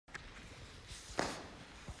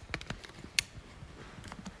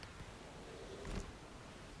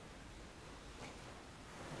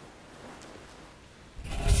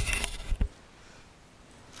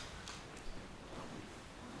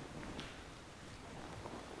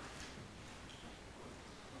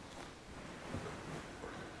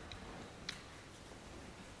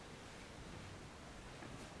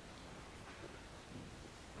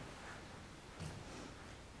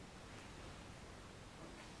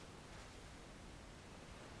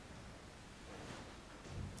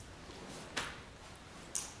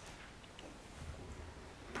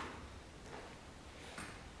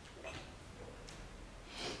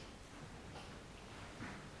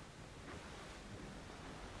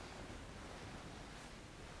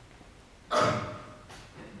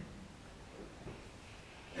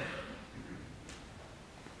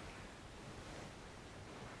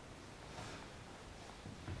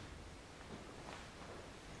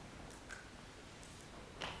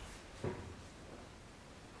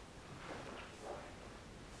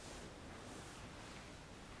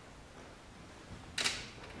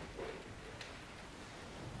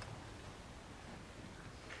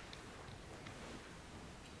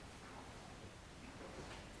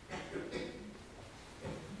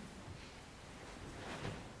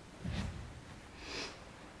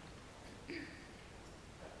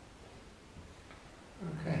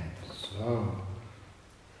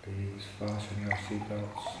Please fasten your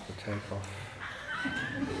seatbelts for takeoff.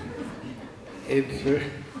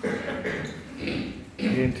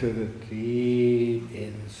 Into the deep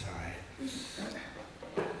insides.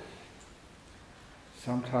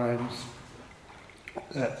 Sometimes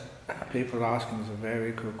that people asking is a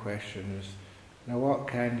very good question is, now what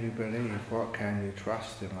can you believe? What can you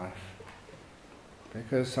trust in life?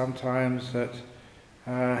 Because sometimes that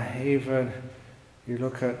even you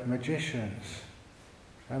look at magicians,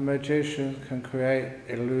 and magicians can create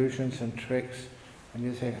illusions and tricks, and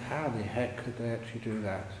you think, how the heck could they actually do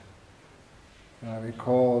that? I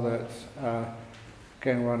recall that,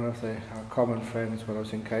 again, one of our common friends when I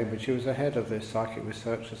was in Cambridge, she was the head of the Psychic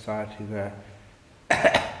Research Society there,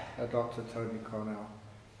 Dr. Tony Cornell.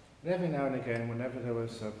 And every now and again, whenever there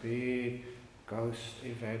was a big ghost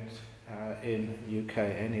event in UK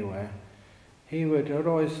anywhere, he would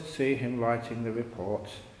always see him writing the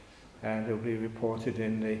reports, and it would be reported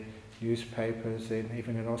in the newspapers,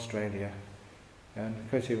 even in Australia. And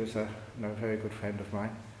because he was a very good friend of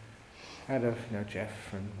mine, and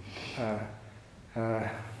Jeff and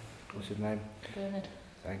what's his name? Bernard.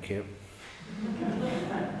 Thank you.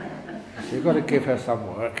 So you've got to give her some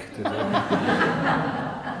work to do.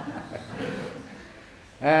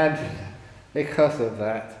 And because of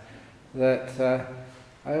that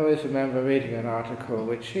I always remember reading an article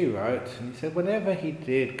which he wrote, and he said whenever he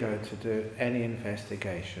did go to do any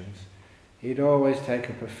investigations, he'd always take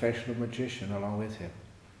a professional magician along with him,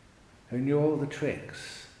 who knew all the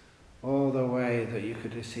tricks, all the way that you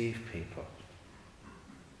could deceive people.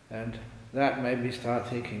 And that made me start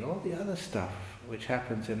thinking all the other stuff which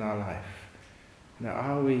happens in our life. Now,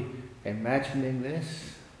 are we imagining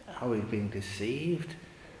this? Are we being deceived?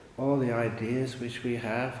 All the ideas which we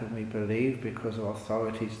have and we believe because our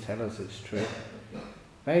authorities tell us it's true.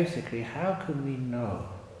 Basically, how can we know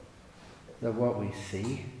that what we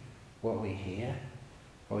see, what we hear,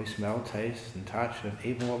 what we smell, taste and touch, and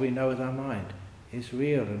even what we know with our mind is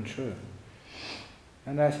real and true?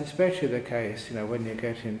 And that's especially the case, when you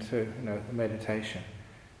get into, the meditation.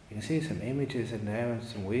 You can see some images in there and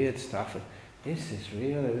some weird stuff. And is this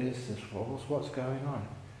real or is this false? What's going on?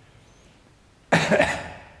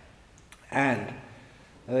 And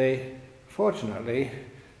fortunately,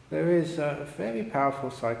 there is a very powerful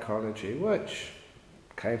psychology which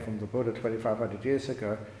came from the Buddha 2,500 years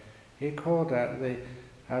ago. He called that the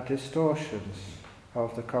distortions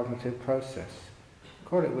of the cognitive process. He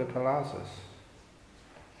called it vipalasas.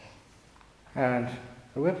 And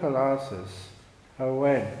the vipalasas are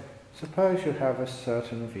when, suppose you have a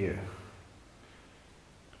certain view.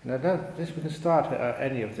 Now, we can start at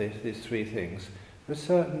any of these three things. A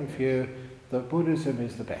certain view that Buddhism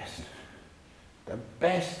is the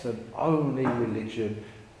best and only religion,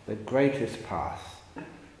 the greatest path,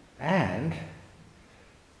 and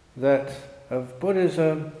that of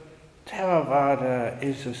Buddhism, Theravada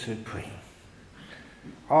is the supreme.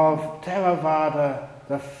 Of Theravada,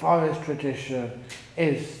 the forest tradition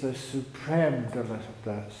is the supreme de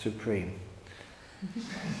the supreme.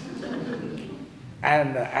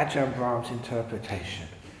 And the Ajahn Brahm's interpretation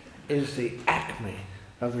is the acme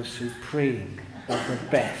of the supreme, of the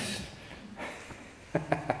best.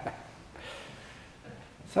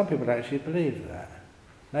 Some people actually believe that.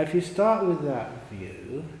 Now if you start with that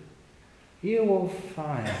view, you will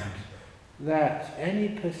find that any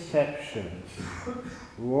perceptions,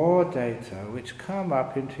 raw data which come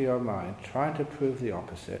up into your mind trying to prove the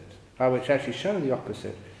opposite, or which actually show the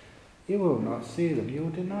opposite, you will not see them, you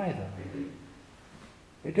will deny them.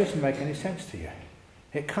 It doesn't make any sense to you.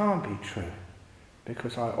 It can't be true,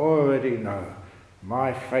 because I already know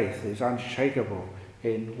my faith is unshakable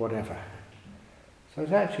in whatever. So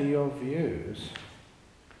it's actually your views,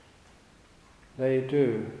 they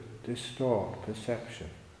do distort perception.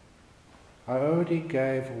 I already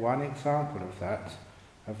gave one example of that,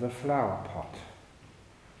 of the flower pot.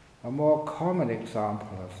 A more common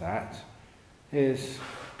example of that is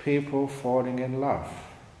people falling in love.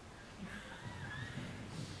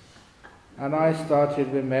 And I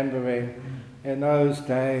started remembering in those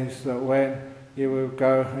days that when you would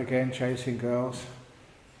go again chasing girls,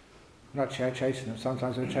 not chasing them,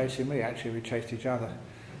 sometimes they were chasing me, actually we chased each other,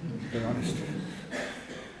 to be honest.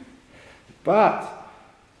 But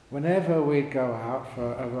whenever we'd go out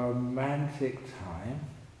for a romantic time,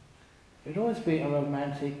 it'd always be a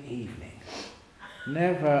romantic evening,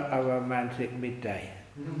 never a romantic midday.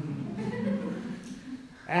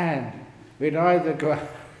 And we'd either go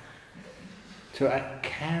to a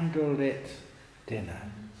candlelit dinner,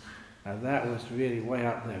 and that was really way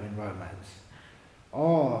up there in romance,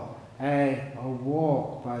 or a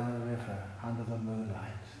walk by the river under the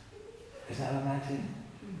moonlight. Is that romantic?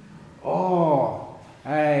 Or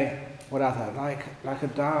what other, like a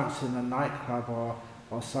dance in a nightclub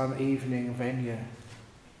or some evening venue.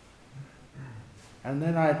 And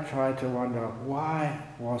then I tried to wonder, why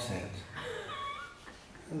was it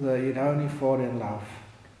that you'd only fall in love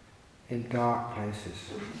in dark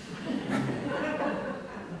places?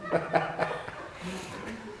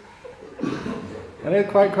 And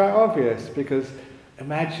it's quite obvious, because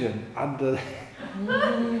imagine under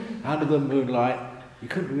the moonlight, you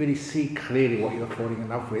couldn't really see clearly what you were falling in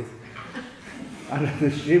love with. Under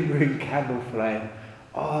the shimmering candle flame,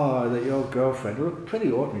 that your girlfriend looked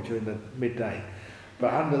pretty ordinary during the midday,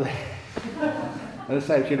 but under the and the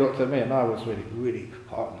same, she looked at me, and I was really, really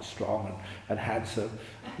hot and strong and handsome,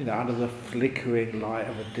 under the flickering light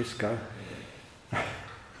of a disco.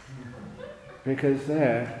 Because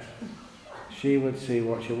there, she would see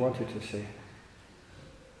what she wanted to see.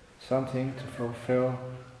 Something to fulfill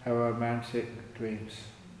her romantic dreams.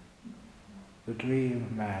 The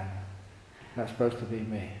dream man. That's supposed to be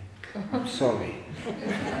me. I'm sorry.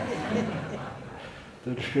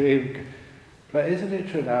 The dream. But isn't it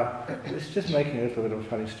true now? It's just making a little bit of a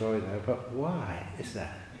funny story there, but why is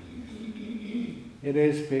that? It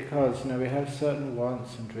is because we have certain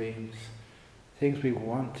wants and dreams, things we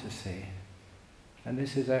want to see. And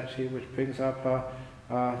this is actually which brings up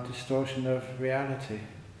our distortion of reality.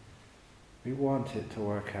 We want it to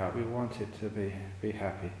work out, we want it to be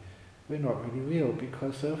happy. We're not really real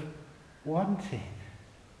because of wanting.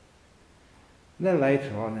 And then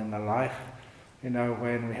later on in the life,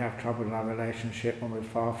 when we have trouble in our relationship, when we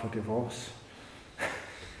file for divorce,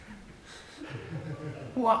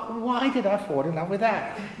 why did I fall in love with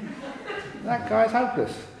that? That guy's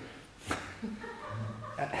hopeless.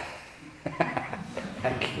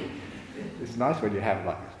 Thank you. It's nice when you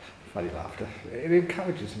have funny laughter. It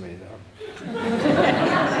encourages me though.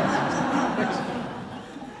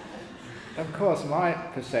 Of course, my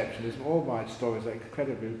perception is all my stories are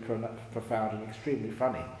incredibly profound and extremely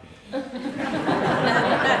funny. But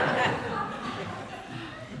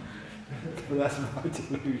that's my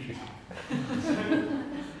delusion.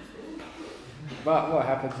 But what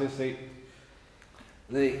happens is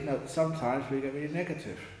sometimes we get really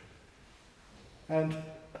negative. And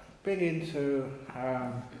bring into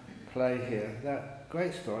play here that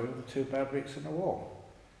great story of the two bad bricks in the wall.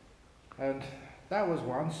 And that was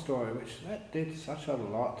one story that did such a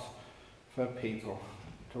lot for people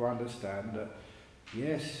to understand that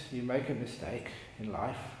yes, you make a mistake in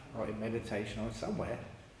life or in meditation or somewhere.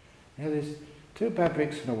 There's two bad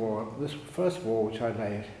bricks in the wall. This first wall which I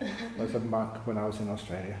laid was a monk when I was in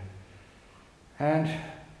Australia. And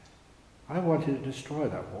I wanted to destroy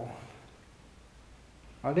that wall.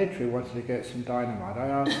 I literally wanted to get some dynamite. I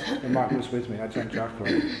asked the monk who was with me, Ajahn,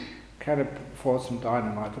 can I afford some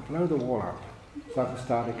dynamite to blow the wall up so I could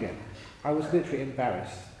start again. I was literally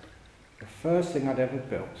embarrassed. The first thing I'd ever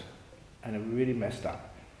built, and it really messed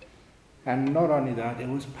up. And not only that, it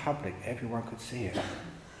was public, everyone could see it.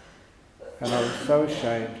 And I was so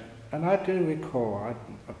ashamed. And I do recall,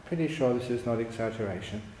 I'm pretty sure this is not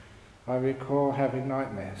exaggeration, I recall having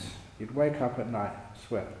nightmares. You'd wake up at night,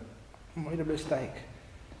 sweat, I made a mistake.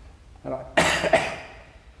 And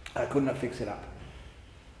I couldn't fix it up.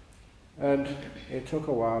 And it took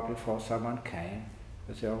a while before someone came,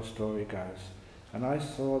 as the old story goes, and I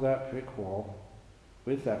saw that brick wall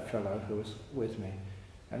with that fellow who was with me,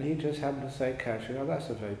 and he just happened to say casually, "Oh, that's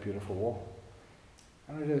a very beautiful wall."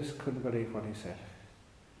 And I just couldn't believe what he said.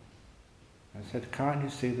 I said, "Can't you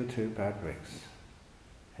see the two bad bricks?"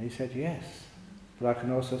 And he said, "Yes, but I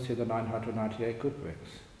can also see the 998 good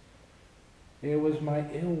bricks." It was my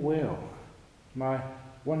ill will, my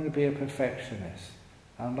wanting to be a perfectionist,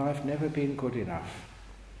 and life never been good enough,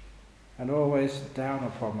 and always down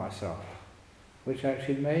upon myself, which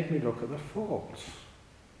actually made me look at the faults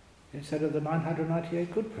instead of the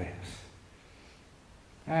 998 good bricks.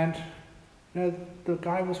 And the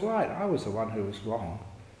guy was right, I was the one who was wrong.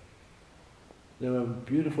 There were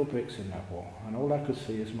beautiful bricks in that wall, and all I could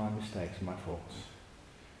see is my mistakes and my faults.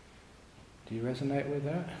 Do you resonate with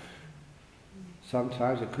that?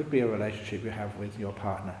 Sometimes it could be a relationship you have with your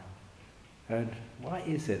partner. And why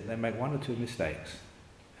is it they make one or two mistakes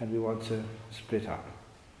and we want to split up?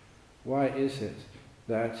 Why is it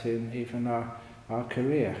that in even our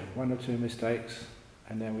career, one or two mistakes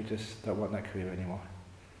and then we just don't want that career anymore?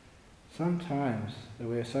 Sometimes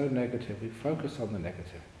we're so negative, we focus on the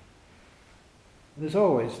negative. There's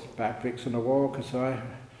always bad bricks on the wall, because I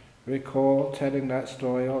recall telling that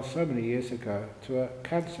story so many years ago to a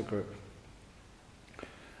cancer group.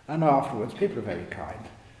 And afterwards, people are very kind.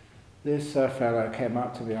 This fellow came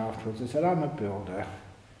up to me afterwards and said, "I'm a builder,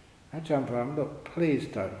 Ajahn Brahm, look, please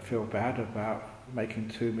don't feel bad about making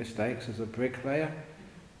 2 mistakes as a bricklayer.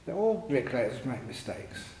 All bricklayers make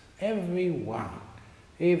mistakes. Every one.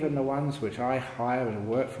 Even the ones which I hire and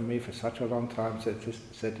work for me for such a long time, said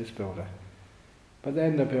this builder. But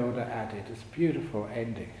then the builder added this beautiful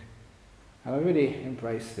ending. And I really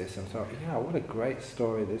embraced this and thought, yeah, what a great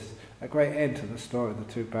story this, a great end to the story of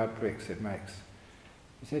the 2 bad bricks it makes.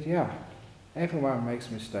 He said, yeah, everyone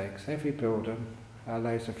makes mistakes. Every builder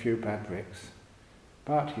lays a few bad bricks.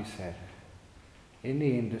 But, he said, in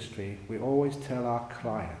the industry, we always tell our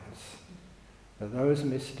clients that those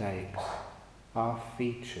mistakes are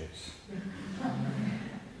features.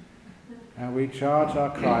 And we charge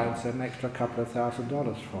our clients an extra couple of $1,000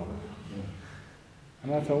 for them.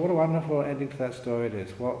 And I thought, what a wonderful ending to that story it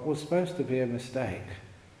is. What was supposed to be a mistake,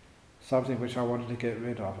 something which I wanted to get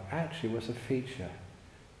rid of, actually was a feature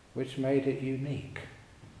which made it unique,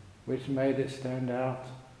 which made it stand out,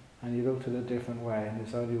 and you looked at it a different way, and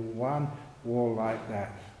there's only one wall like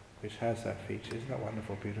that which has that feature. Isn't that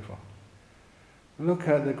wonderful, beautiful? Look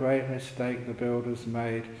at the great mistake the builders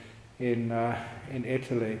made in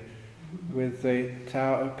Italy with the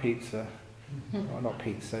Tower of Pizza. Well, not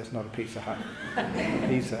pizza, it's not a Pizza Hut.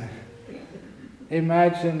 Pizza.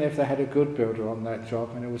 Imagine if they had a good builder on that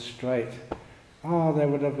job and it was straight. Oh, they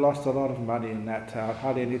would have lost a lot of money in that tower,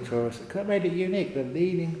 hardly any tourists. That made it unique, the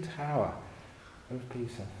leaning tower of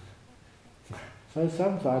Pisa. So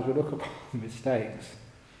sometimes we look upon mistakes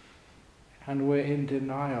and we're in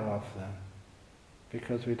denial of them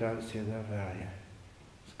because we don't see their value.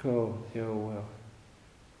 It's called ill will.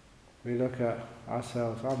 We look at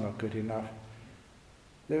ourselves, I'm not good enough.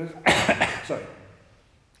 There was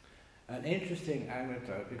an interesting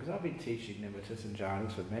anecdote, because I've been teaching nimittas and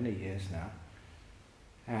jhanas for many years now.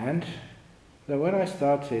 And so when I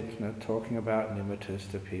started talking about nimittas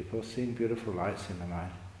to people, seeing beautiful lights in the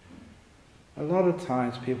mind, a lot of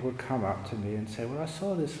times people would come up to me and say, well, I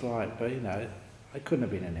saw this light, but I couldn't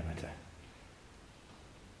have been a nimitta.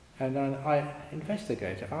 And then I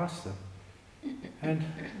investigated, asked them, and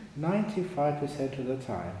 95% of the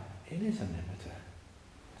time, it is a nimitta.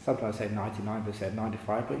 Sometimes I say 99%,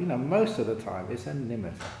 95%, but most of the time it's a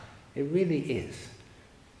nimitta. It really is.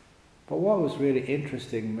 But what was really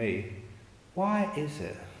interesting me, why is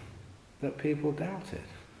it that people doubt it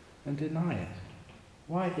and deny it?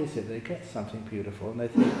 Why is it they get something beautiful and they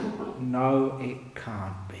think, no, it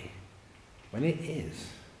can't be, when it is?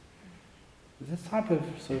 There's a type of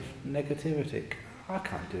sort of negativity. I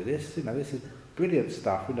can't do this, this is brilliant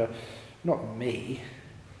stuff, not me.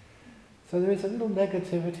 So there is a little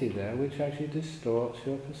negativity there which actually distorts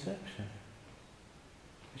your perception,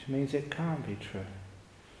 which means it can't be true.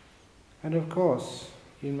 And of course,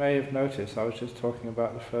 you may have noticed I was just talking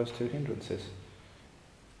about the first 2 hindrances,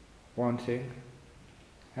 wanting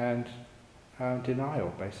and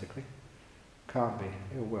denial, basically. Can't be,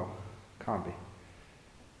 ill will, can't be.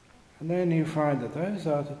 And then you find that those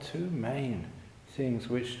are the 2 main things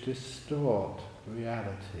which distort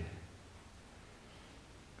reality.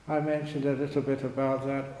 I mentioned a little bit about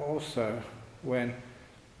that also when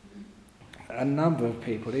a number of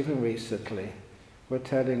people, even recently, were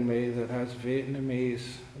telling me that as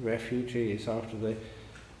Vietnamese refugees after the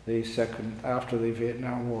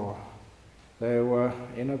Vietnam War, they were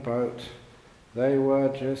in a boat, they were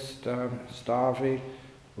just starving,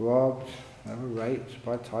 robbed, they were raped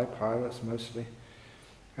by Thai pirates mostly,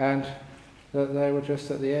 and that they were just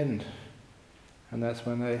at the end. And that's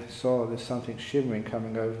when they saw there's something shimmering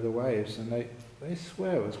coming over the waves, and they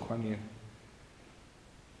swear it was Kuan Yin.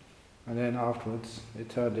 And then afterwards it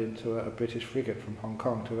turned into a British frigate from Hong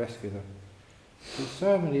Kong to rescue them. There's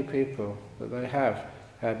so many people that they have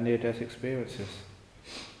had near-death experiences,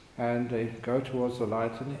 and they go towards the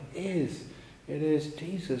light, and it is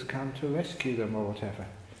Jesus come to rescue them or whatever.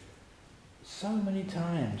 So many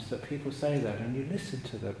times that people say that, and you listen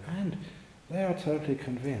to them, and they are totally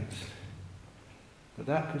convinced that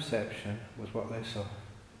that perception was what they saw.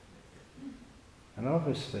 And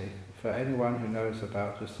obviously, for anyone who knows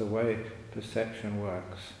about just the way perception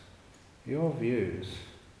works, your views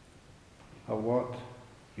are what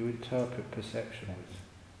you interpret perception with.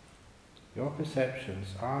 Your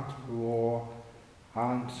perceptions aren't raw,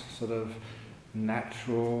 aren't sort of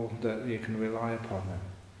natural, that you can rely upon them.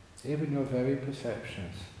 Even your very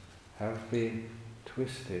perceptions have been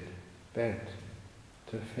twisted, bent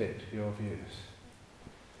to fit your views.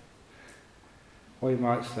 Or you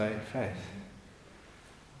might say faith.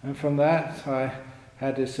 And from that I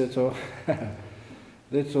had this little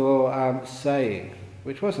saying,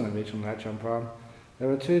 which wasn't original Ajahn Brahm.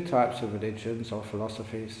 There are 2 types of religions or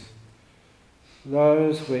philosophies.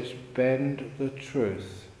 Those which bend the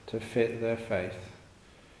truth to fit their faith,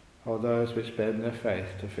 or those which bend their faith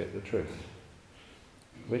to fit the truth?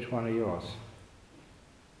 Which one are yours?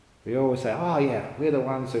 We always say, oh yeah, we're the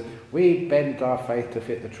ones who, we bend our faith to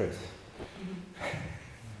fit the truth.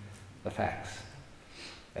 The facts.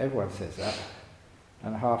 Everyone says that,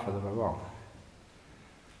 and half of them are wrong.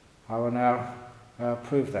 I will now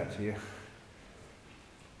prove that to you.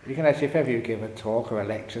 You can actually, if ever you give a talk or a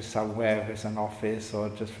lecture somewhere, if it's an office or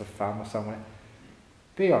just for fun or somewhere,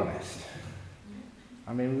 be honest.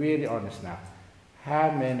 I mean, really honest now.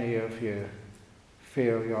 How many of you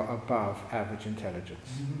feel you're above average intelligence?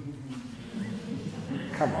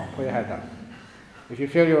 Come on, put your hand up. If you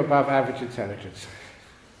feel you're above average intelligence.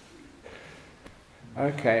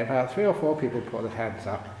 Okay, about 3 or 4 people put their hands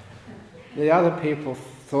up. The other people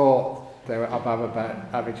thought they were above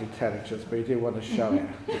average intelligence, but you didn't want to show it.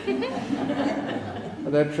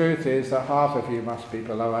 But the truth is that half of you must be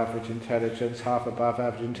below average intelligence, half above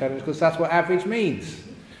average intelligence, because that's what average means.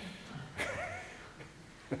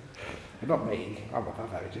 Not me, I'm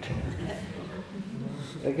above average intelligence.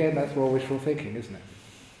 Again, that's more wishful thinking, isn't it?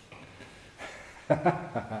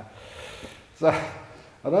 So,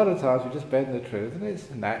 a lot of times we just bend the truth, and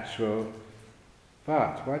it's natural.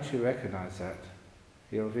 But once you recognise that,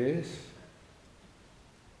 your views,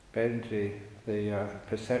 bend the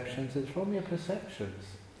perceptions, it's from your perceptions.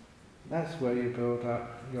 That's where you build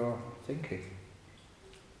up your thinking.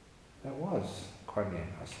 That was Kuan Yin.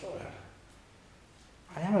 I saw it.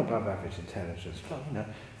 I am above average intelligence. Well,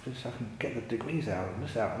 just I can get the degrees out and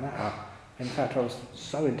this out and that out. In fact, I was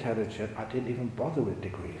so intelligent, I didn't even bother with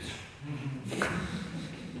degrees.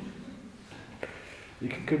 You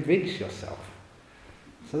can convince yourself.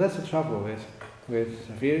 So that's the trouble with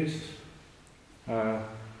views,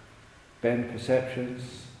 bend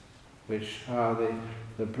perceptions, which are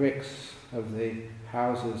the bricks of the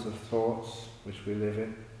houses of thoughts which we live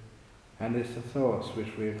in, and it's the thoughts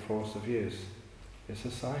which reinforce the views. It's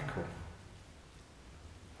a cycle.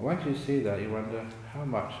 And once you see that, you wonder, how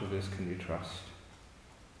much of this can you trust?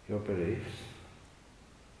 Your beliefs,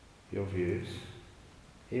 your views,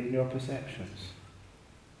 even your perceptions.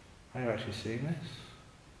 Are you actually seeing this?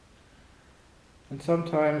 And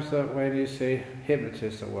sometimes when you see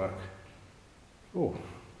hypnotists at work, oh,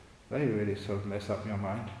 they really sort of mess up your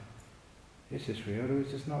mind. Is this real or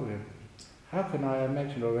is this not real? How can I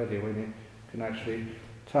mention already when you can actually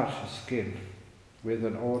touch the skin with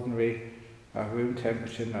an ordinary room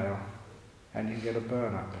temperature nail and you can get a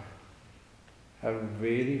burn up, a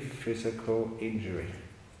really physical injury?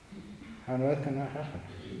 How on earth can that happen?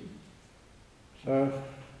 So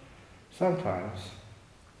sometimes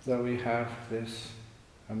that we have this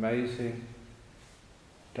amazing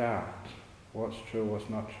doubt, what's true, what's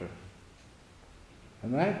not true.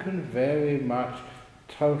 And that can very much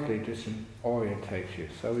totally disorientate you.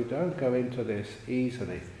 So we don't go into this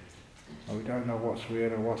easily, and we don't know what's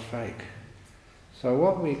real and what's fake. So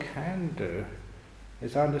what we can do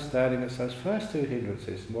is understanding it's those first 2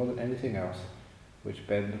 hindrances, more than anything else, which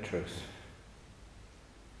bend the truth.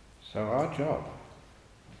 So our job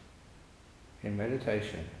in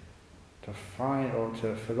meditation, to find, or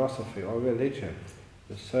to philosophy or religion,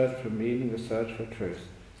 the search for meaning, the search for truth,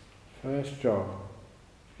 first job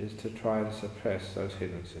is to try and suppress those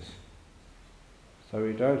hindrances. So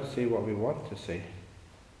we don't see what we want to see.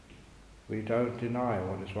 We don't deny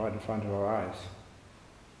what is right in front of our eyes.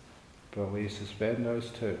 But we suspend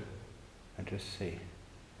those 2 and just see.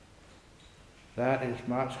 That is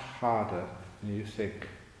much harder than you think.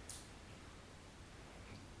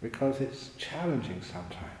 Because it's challenging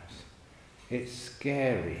sometimes. It's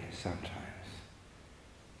scary sometimes.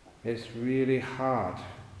 It's really hard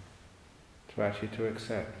to actually to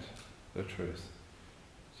accept the truth.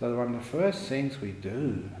 So one of the first things we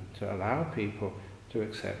do to allow people to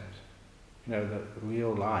accept, the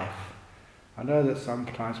real life. I know that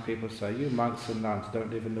sometimes people say, you monks and nuns don't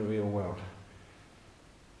live in the real world.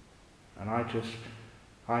 And I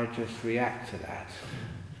just react to that.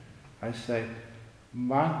 I say,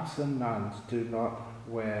 monks and nuns do not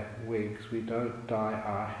wear wigs, we don't dye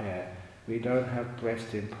our hair, we don't have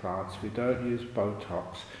breast implants, we don't use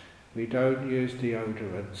Botox, we don't use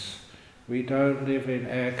deodorants, we don't live in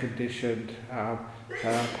air-conditioned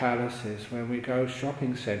palaces. When we go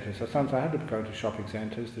shopping centres, so sometimes I have to go to shopping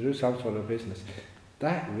centres to do some sort of business.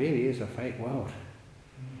 That really is a fake world.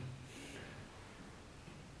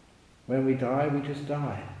 When we die, we just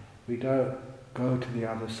die. We don't go to the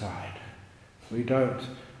other side. We don't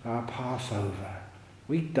pass over.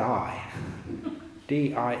 We die.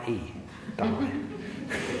 D-I-E. Die.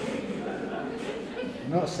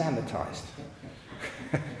 Not sanitised.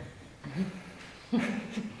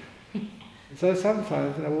 So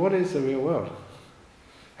sometimes, what is the real world?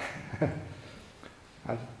 I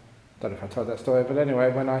don't know if I told that story, but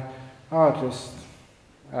anyway, when just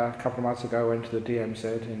a couple of months ago, I went to the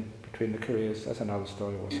DMZ in between the Koreas. That's another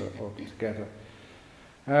story altogether.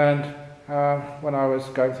 And when I was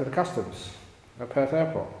going through the customs at Perth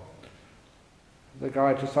Airport, the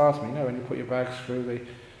guy just asked me, when you put your bags through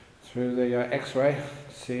the X-ray,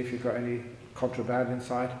 see if you've got any contraband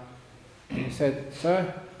inside. And he said,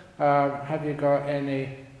 "Sir, have you got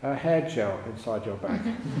any hair gel inside your bag?"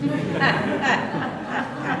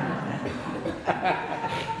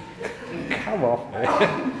 Come on,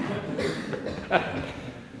 man.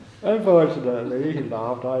 Unfortunately, he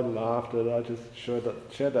laughed, I laughed, and I just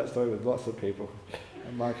shared that story with lots of people.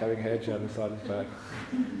 And Mike having hair gel inside his bag.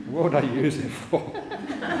 What would I use it for?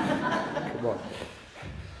 Come on.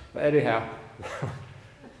 But anyhow,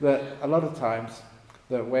 that a lot of times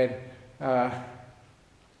that when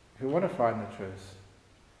we want to find the truth,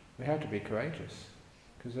 we have to be courageous,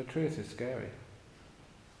 because the truth is scary.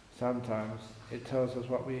 Sometimes it tells us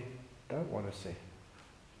what we don't want to see.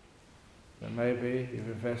 That maybe you've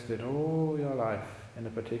invested all your life in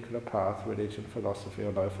a particular path, religion, philosophy,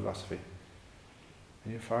 or no philosophy,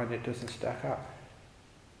 and you find it doesn't stack up.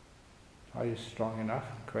 Are you strong enough,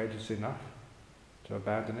 courageous enough to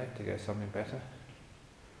abandon it, to get something better?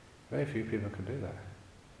 Very few people can do that.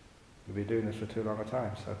 We've been doing this for too long a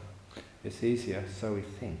time, so it's easier, so we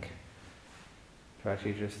think, to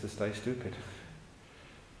actually just to stay stupid.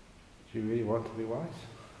 Do you really want to be wise?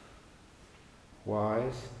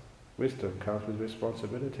 Wise wisdom comes with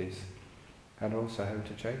responsibilities and also having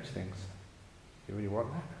to change things. Do you really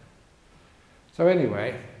want that? So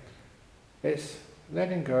anyway, it's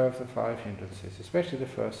letting go of the 5 hindrances, especially the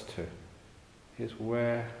first 2, is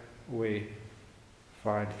where we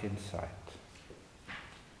find insight.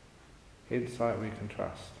 Insight we can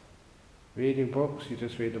trust. Reading books, you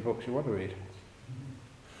just read the books you want to read.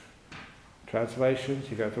 Translations,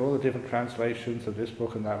 you go through all the different translations of this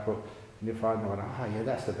book and that book, and you find the one,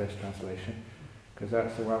 that's the best translation, because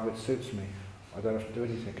that's the one which suits me. I don't have to do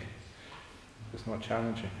anything. It's not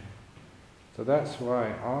challenging. So that's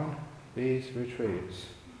why on these retreats,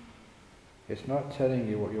 it's not telling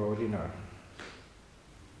you what you already know.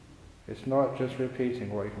 It's not just repeating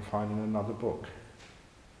what you can find in another book.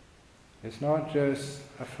 It's not just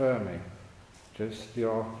affirming just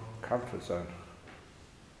your comfort zone.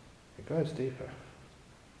 It goes deeper.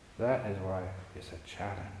 That is why it's a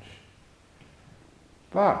challenge.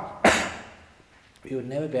 But you would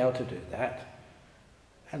never be able to do that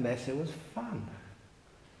unless it was fun.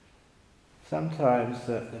 Sometimes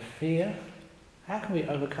the fear, how can we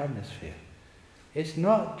overcome this fear? It's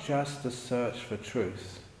not just the search for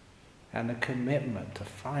truth and the commitment to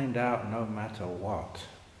find out no matter what.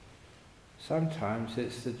 Sometimes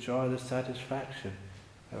it's the joy, the satisfaction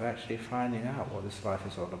of actually finding out what this life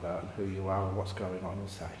is all about and who you are and what's going on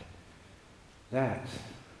inside. That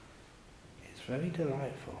is very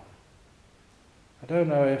delightful. I don't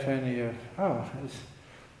know if any of...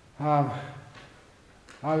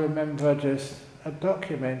 I remember just a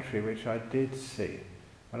documentary which I did see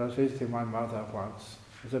when I was visiting my mother once.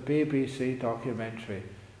 It was a BBC documentary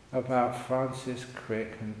about Francis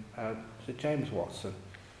Crick and James Watson,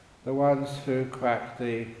 the ones who cracked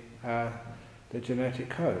the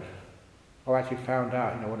genetic code, or actually found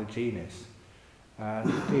out, what a gene is,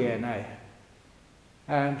 DNA.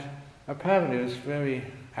 And apparently it was very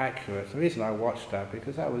accurate. The reason I watched that,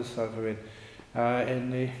 because that was over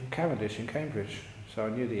in the Cavendish in Cambridge, so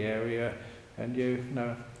I knew the area and knew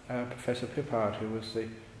Professor Pippard, who was the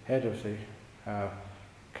head of the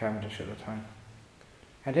Cavendish at the time.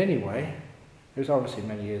 And anyway, it was obviously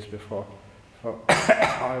many years before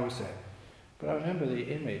I was there. But I remember the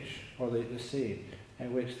image, or the scene,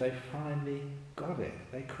 in which they finally got it.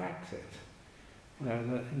 They cracked it.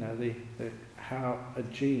 How a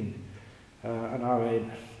gene, the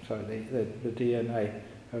DNA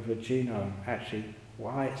of a genome actually,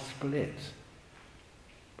 why it split,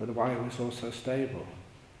 but why it was also stable.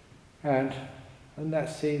 And in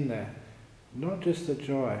that scene there, not just the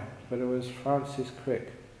joy, but it was Francis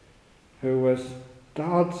Crick, who was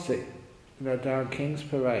dancing, down King's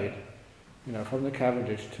Parade, from the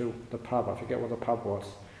Cavendish to the pub, I forget what the pub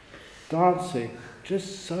was, dancing,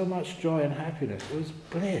 just so much joy and happiness. It was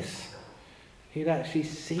bliss. He'd actually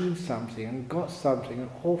seen something and got something, and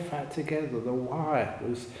all that together, the wire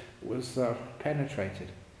was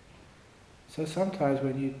penetrated. So sometimes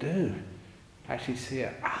when you do actually see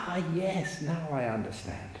it, yes, now I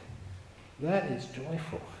understand. That is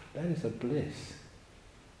joyful. That is a bliss.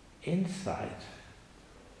 Insight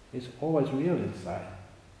is always real insight.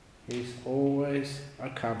 Is always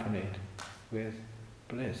accompanied with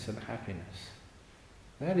bliss and happiness.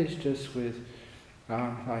 That is just with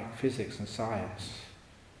like physics and science,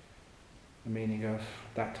 the meaning of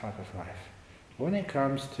that type of life. When it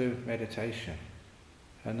comes to meditation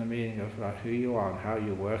and the meaning of like who you are and how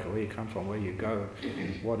you work, where you come from, where you go,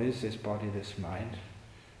 what is this body, this mind,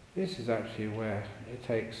 this is actually where it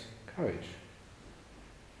takes courage.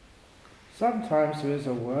 Sometimes there is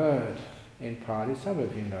a word in Pali, some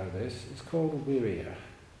of you know this, it's called virya.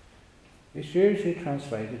 It's usually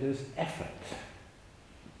translated as effort.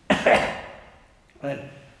 And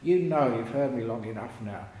you know, you've heard me long enough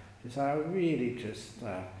now, is I really just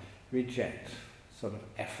reject sort of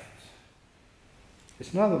effort.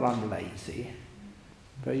 It's not that I'm lazy,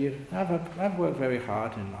 but I've worked very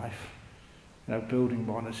hard in life, you know, building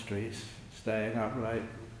monasteries, staying up late.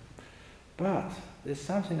 But there's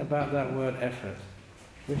something about that word effort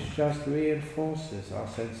which just reinforces our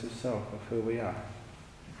sense of self, of who we are.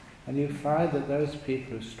 And you find that those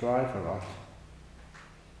people who strive a lot,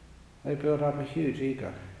 they build up a huge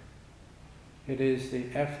ego. It is the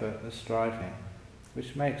effort, the striving,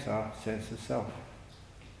 which makes our sense of self.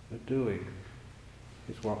 The doing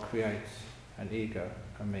is what creates an ego,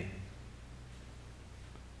 a me.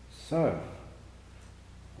 So,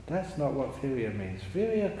 that's not what virya means.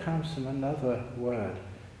 Virya comes from another word,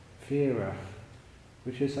 vira,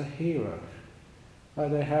 which is a hero.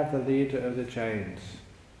 Like they have the leader of the Jains,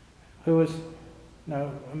 who was,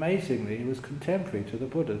 amazingly, he was contemporary to the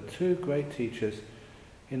Buddha. Two great teachers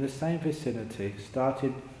in the same vicinity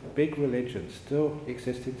started big religions, still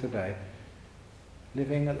existing today,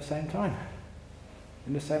 living at the same time,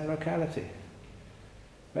 in the same locality.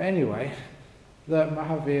 But anyway, the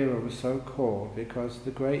Mahavira was so called because the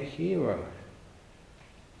great hero,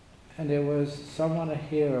 and there was someone, a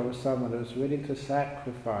hero was someone who was willing to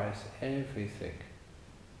sacrifice everything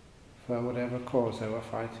for whatever cause they were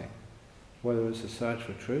fighting, whether it was the search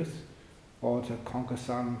for truth or to conquer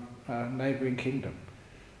some neighbouring kingdom.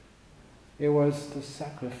 It was the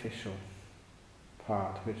sacrificial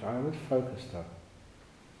part which I was focused on,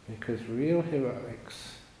 because real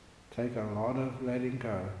heroics take a lot of letting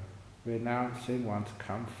go, renouncing one's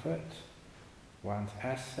comfort, one's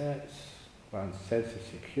assets, one's sense of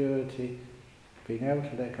security, being able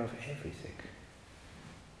to let go of everything.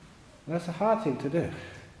 And that's a hard thing to do,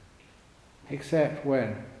 except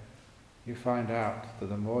when you find out that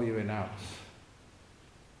the more you renounce,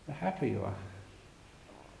 the happier you are.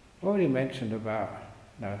 I already mentioned about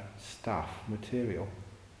stuff, material.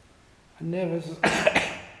 I'm never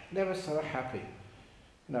so happy,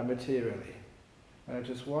 materially. And I'm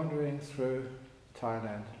just wandering through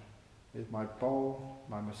Thailand with my bowl,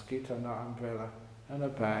 my mosquito net umbrella, and a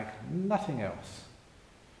bag, nothing else.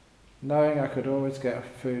 Knowing I could always get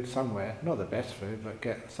food somewhere, not the best food, but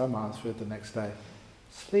get some man's food the next day,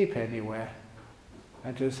 sleep anywhere,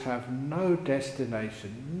 and just have no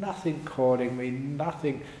destination, nothing calling me,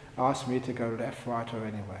 nothing asking me to go left, right, or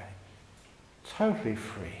anywhere. Totally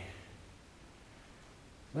free.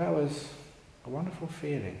 That was a wonderful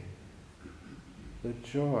feeling. The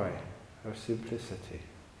joy of simplicity.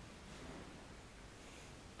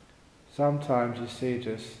 Sometimes you see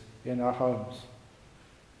just in our homes,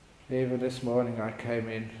 even this morning I came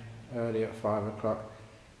in early at 5 o'clock.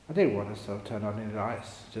 I didn't want to sort of turn on any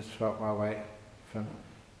lights, just felt my way from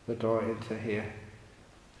the door into here.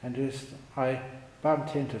 And I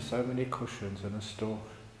bumped into so many cushions and a stool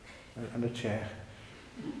and a chair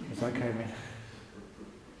as I came in.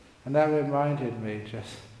 And that reminded me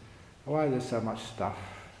just why there's so much stuff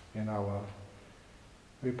in our world.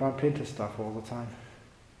 We bump into stuff all the time.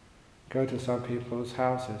 Go to some people's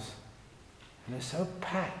houses and they're so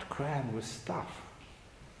packed, crammed with stuff.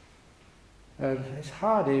 And it's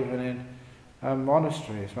hard even in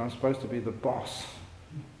monasteries where I'm supposed to be the boss.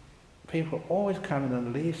 People always come in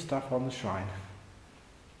and leave stuff on the shrine.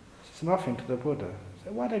 It's nothing to the Buddha.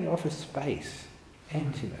 So why don't you offer space,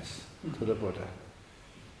 emptiness to the Buddha?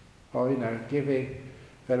 Or, giving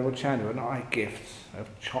Venerable Chandra an eye gift of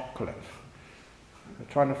chocolate. They're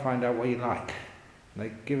trying to find out what you like. And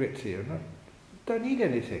they give it to you. No, don't need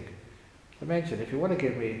anything. I mentioned, if you want to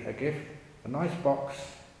give me a gift, a nice box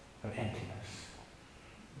of emptiness.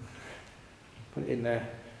 Put it in there.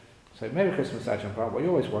 So, Merry Christmas, Ajahn, what you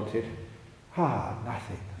always wanted.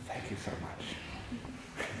 Nothing. Thank you so much.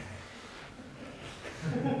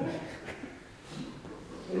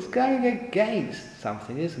 It's going against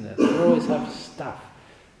something, isn't it? We always have stuff.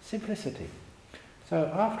 Simplicity. So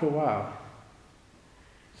after a while,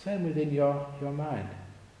 same within your mind,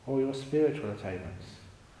 or your spiritual attainments.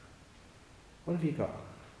 What have you got?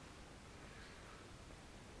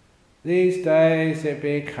 These days it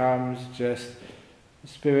becomes just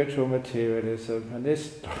spiritual materialism, and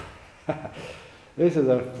this this is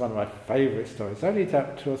one of my favourite stories. It's only 2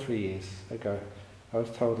 or 3 years ago I was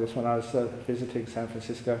told this when I was visiting San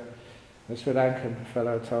Francisco. A Sri Lankan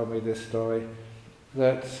fellow told me this story,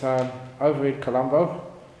 that over in Colombo,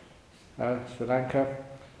 Sri Lanka,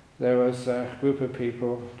 there was a group of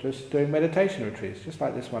people just doing meditation retreats, just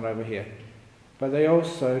like this one over here. But they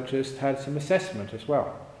also just had some assessment as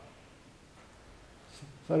well.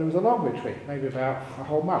 So there was a long retreat, maybe about a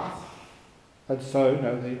whole month. And so,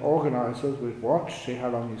 the organisers would watch, see how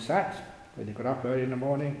long you sat, when you got up early in the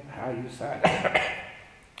morning, how you sat,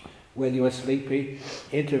 when you were sleepy,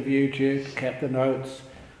 interviewed you, kept the notes,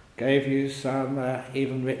 gave you some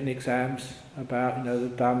even written exams about, the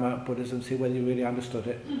Dhamma, Buddhism, see whether you really understood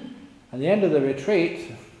it. At the end of the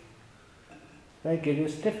retreat, they give you a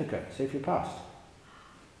certificate, see if you passed.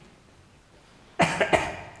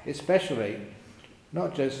 Especially,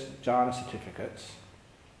 not just Jhana certificates,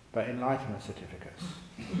 but enlightenment certificates.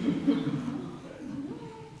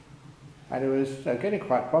 And it was getting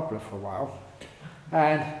quite popular for a while.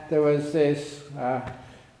 And there was this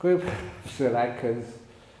group of Sri Lankans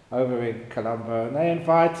over in Colombo, and they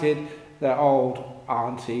invited their old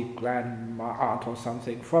auntie, grandma, aunt or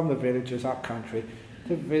something from the villages up country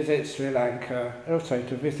to visit Sri Lanka, also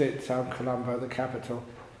to visit Colombo, the capital.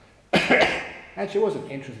 And she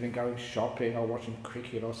wasn't interested in going shopping or watching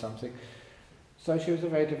cricket or something. So she was a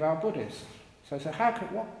very devout Buddhist. So I said,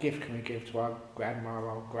 what gift can we give to our grandma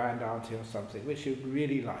or grand auntie or something, which she would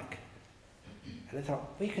really like? And I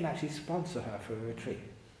thought, we can actually sponsor her for a retreat.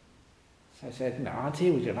 So I said, Auntie,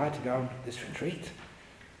 would you like to go on this retreat?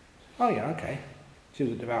 Oh yeah, okay. She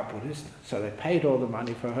was a devout Buddhist, so they paid all the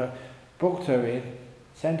money for her, booked her in,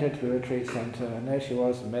 sent her to the retreat centre, and there she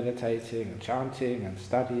was meditating and chanting and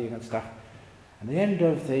studying and stuff. At the end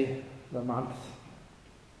of the month,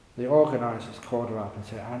 the organisers called her up and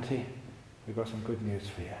said, Auntie, we've got some good news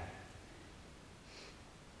for you.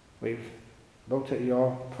 We've looked at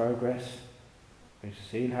your progress, we've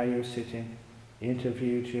seen how you were sitting,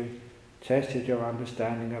 interviewed you, tested your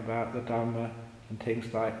understanding about the Dhamma and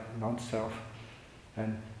things like non-self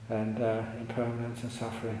and impermanence and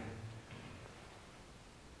suffering.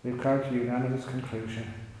 We've come to a unanimous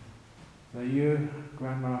conclusion that you,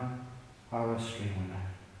 Grandma, are a stream winner,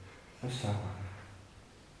 a soul.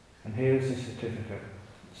 And here's the certificate,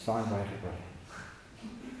 signed by everybody.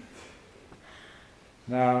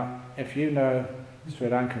 Now, if you know Sri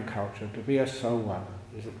Lankan culture, to be a soul one,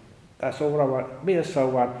 that's all I want. Be a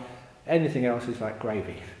soul one, anything else is like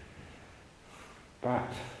gravy.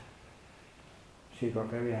 But she got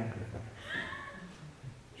very angry at them.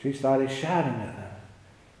 She started shouting at them.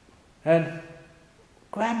 And,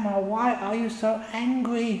 Grandma, why are you so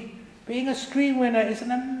angry? Being a stream winner is an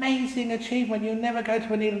amazing achievement. You never go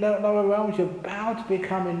to any lower realms. You're bound to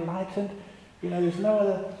become enlightened. There's no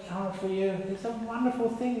other chance for you. It's a wonderful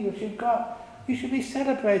thing you've got. You should be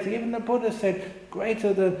celebrating. Even the Buddha said,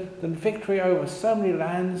 greater than victory over so many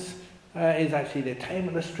lands is actually the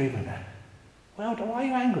attainment of stream winner. Well, why are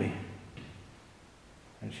you angry?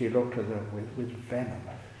 And she looked at them with venom.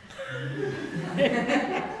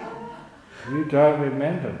 You don't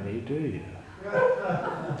remember me, do you?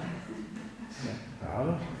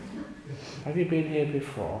 No. Have you been here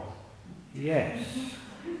before? Yes.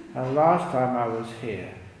 And last time I was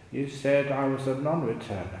here, you said I was a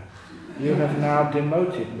non-returner. You have now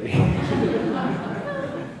demoted me.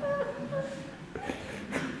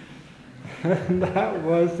 And that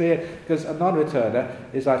was it. Because a non-returner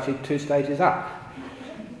is actually 2 stages up.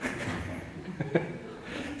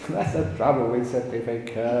 That's the trouble with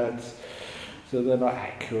certificates. So they're not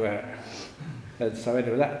accurate. And so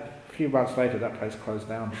anyway, a few months later that place closed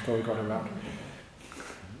down, the story got around.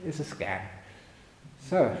 It's a scam.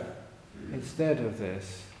 So, instead of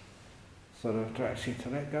this, sort of to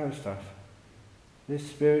let go of stuff, this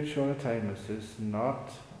spiritual attainment is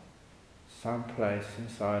not some place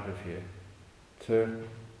inside of you to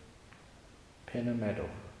pin a medal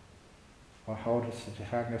or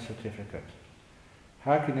hang a certificate.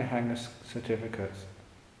 How can you hang a certificate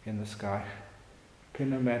in the sky,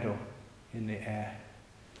 pin a medal in the air,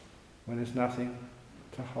 when there's nothing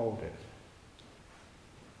to hold it?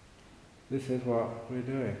 This is what we're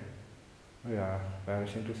doing. We are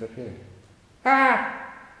vanishing, disappearing. I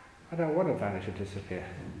don't want to vanish or disappear.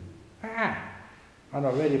 I'm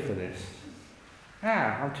not ready for this.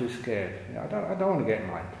 I'm too scared. I don't want to get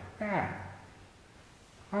enlightened.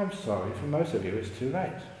 I'm sorry, for most of you it's too late.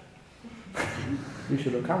 You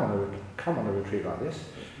should have come on a retreat like this.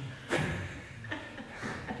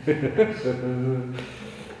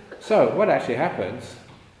 So what actually happens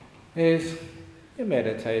is, you're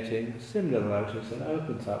meditating, similar to lotus, and it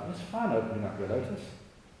opens up. It's fun opening up your lotus,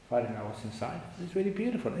 finding out what's inside. It's really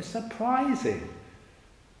beautiful. It's surprising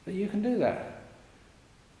that you can do that,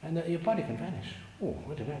 and that your body can vanish. Oh,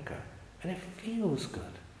 where did that go? And it feels good.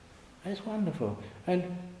 And it's wonderful.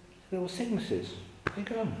 And little sicknesses, they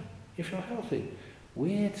go. If you're healthy,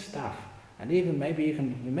 weird stuff. And even maybe you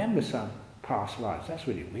can remember some past lives. That's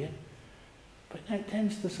really weird. But it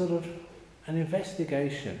tends to sort of an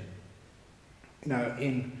investigation,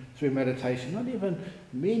 through meditation, not even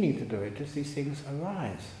meaning to do it, just these things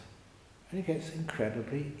arise. And it gets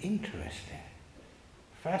incredibly interesting,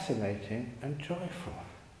 fascinating and joyful.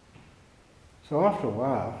 So after a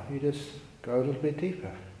while, you just go a little bit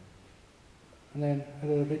deeper, and then a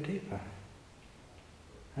little bit deeper.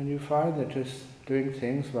 And you find that just doing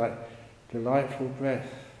things like delightful breath,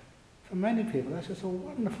 for many people that's just a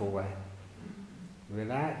wonderful way.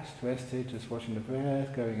 Relaxed, rested, just watching the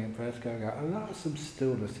breath going in, breath going out. Allow some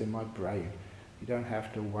stillness in my brain. You don't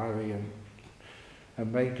have to worry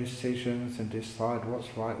and make decisions and decide what's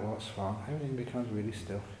right, what's wrong. Everything becomes really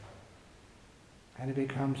still. And it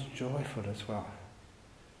becomes joyful as well.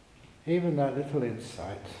 Even that little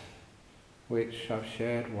insight, which I've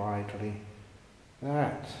shared widely,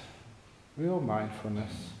 that real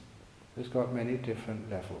mindfulness has got many different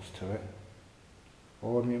levels to it.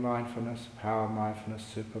 Ordinary mindfulness, power mindfulness,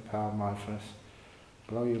 superpower mindfulness,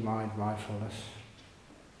 blow your mind mindfulness.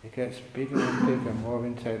 It gets bigger and bigger, more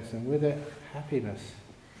intense, and with it, happiness.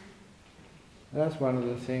 That's one of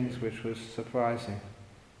the things which was surprising.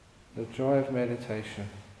 The joy of meditation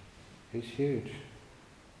is huge.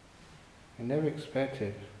 I never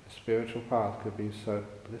expected a spiritual path could be so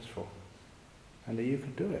blissful, and that you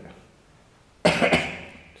could do it.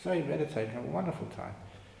 So you meditate, have a wonderful time.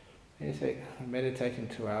 And you think, I'm meditating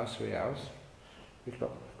 2 hours, 3 hours. We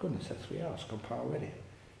thought, goodness, that's 3 hours gone by already.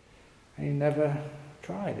 And you never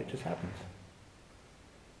tried, it just happened.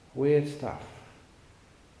 Weird stuff.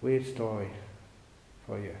 Weird story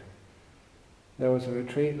for you. There was a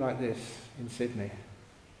retreat like this in Sydney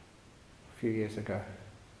a few years ago.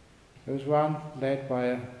 There was one led by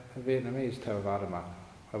a Vietnamese Theravada monk.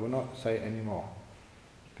 I will not say any more,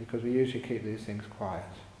 because we usually keep these things quiet,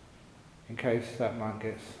 in case that monk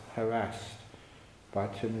gets harassed by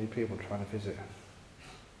too many people trying to visit.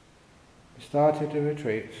 We started the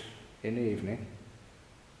retreat in the evening.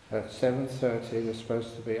 At 7:30 it was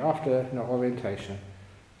supposed to be, after orientation,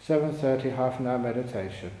 7:30 half an hour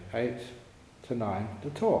meditation, 8 to 9 the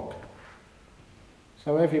talk.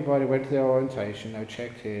 So everybody went to their orientation, they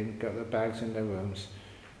checked in, got their bags in their rooms,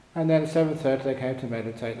 and then at 7:30 they came to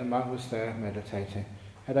meditate. The monk was there meditating.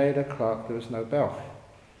 At 8 o'clock there was no bell.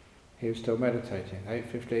 He was still meditating.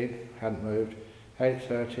 8:15, hadn't moved.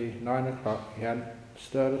 8:30, 9 o'clock, he hadn't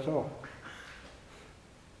stirred at all.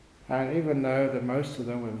 And even though that most of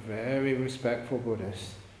them were very respectful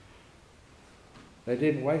Buddhists, they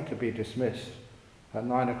didn't wait to be dismissed. At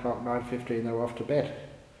 9 o'clock, 9:15, they were off to bed.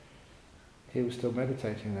 He was still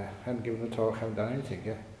meditating there, hadn't given the talk, hadn't done anything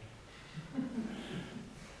yet.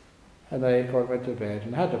 And they went to bed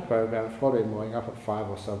and had the program the following morning up at 5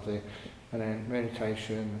 or something, and then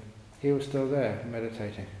meditation. He was still there,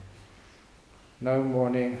 meditating. No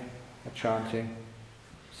morning, chanting.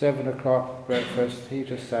 7 o'clock, breakfast. He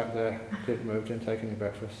just sat there, didn't move, didn't take any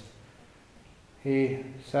breakfast. He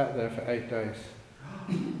sat there for 8 days,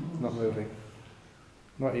 not moving,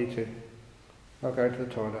 not eating, not going to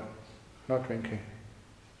the toilet, not drinking,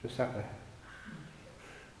 just sat there.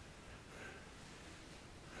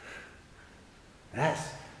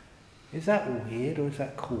 Is that weird or is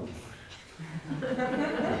that cool?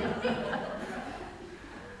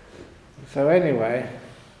 So anyway,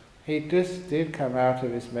 he just did come out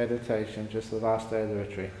of his meditation just the last day of the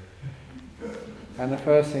retreat. And the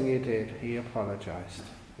first thing he did, he apologized.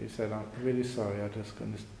 He said, I'm really sorry, I just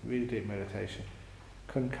got this really deep meditation.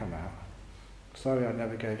 Couldn't come out. Sorry I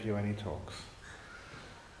never gave you any talks.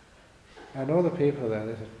 And all the people there,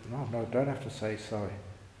 they said, no, don't have to say sorry.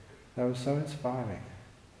 That was so inspiring.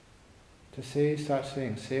 To see such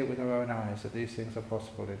things, see it with our own eyes, that these things are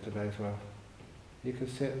possible in today's world. You could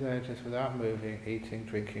sit there just without moving, eating,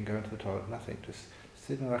 drinking, going to the toilet, nothing, just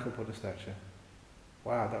sitting like a Buddha statue.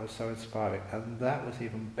 Wow, that was so inspiring. And that was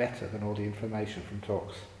even better than all the information from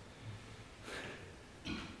talks.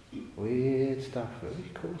 Weird stuff,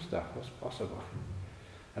 really cool stuff, what's possible.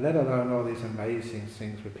 And let alone all these amazing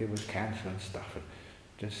things with people with cancer and stuff. And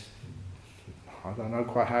just, I don't know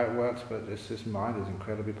quite how it works, but this mind is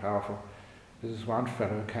incredibly powerful. There's this one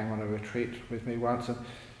fellow who came on a retreat with me once, and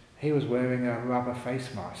he was wearing a rubber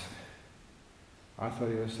face mask. I thought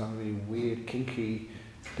he was some really weird, kinky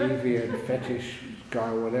deviant fetish guy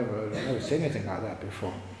or whatever. I've never seen anything like that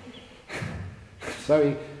before.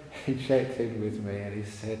 So he checked in with me and he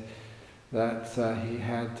said that he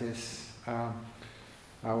had this,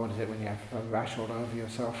 what is it when you have a rash all over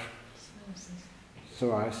yourself?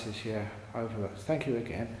 Psoriasis, yeah, over that. Thank you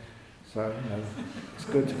again. So, it's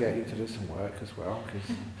good to get you to do some work as well,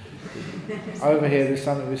 because over here there's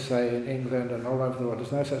something we say in England and all over the world,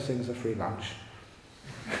 there's no such thing as a free lunch.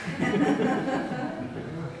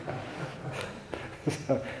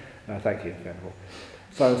 So, no, thank you, Venerable.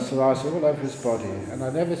 So psoriasis all over his body, and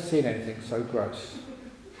I've never seen anything so gross.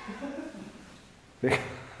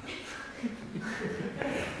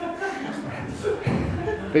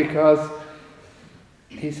 Because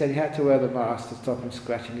he said he had to wear the mask to stop him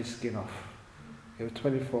scratching his skin off. It was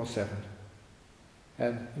 24/7.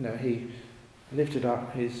 And, he lifted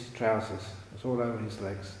up his trousers. It's all over his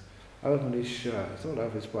legs. Opened his shirt. It's all over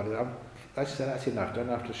his body. I said, that's enough. Don't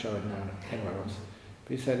have to show it anywhere else.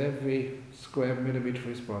 But he said every square millimetre of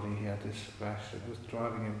his body he had this rash. It was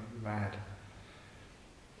driving him mad.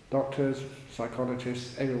 Doctors,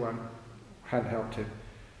 psychologists, everyone had helped him.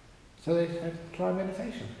 So they said, try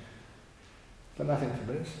meditation. Got nothing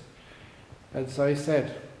to lose. And so he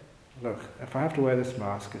said, look, if I have to wear this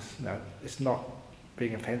mask, it's not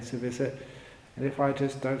being offensive, is it? And if I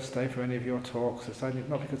just don't stay for any of your talks, it's only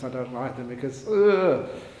not because I don't like them, because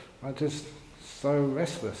I'm just so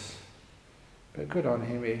restless. But good on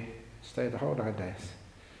him, he stayed the whole 9 days.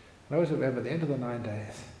 And I always remember at the end of the 9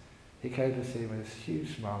 days, he came to see me with this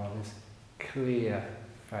huge smile on his clear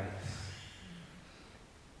face.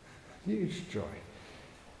 Huge joy.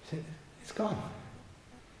 He said, it's gone.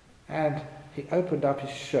 And he opened up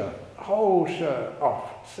his shirt, whole shirt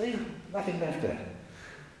off. See? Nothing left there.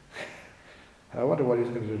 I wonder what he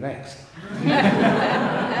was going to do next.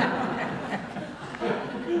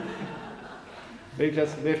 He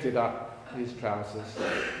just lifted up his trousers,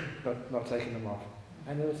 but not taking them off.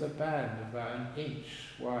 And there was a band about 1 inch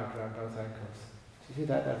wide around both ankles. So you see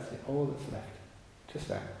that? That's all that's left. Just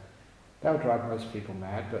that. That would drive most people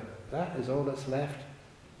mad, but that is all that's left.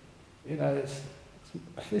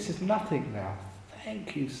 This is nothing now.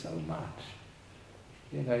 Thank you so much.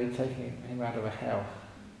 You're taking him out of a hell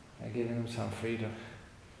and giving him some freedom.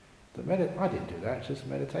 I didn't do that, just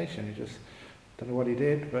meditation. He just, don't know what he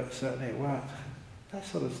did, but certainly it worked. That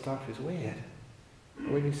sort of stuff is weird.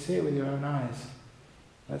 But when you see it with your own eyes,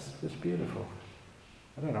 that's just beautiful.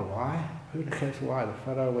 I don't know why. Who cares why? The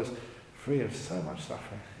fellow was free of so much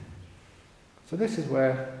suffering. So this is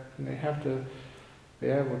where you have to be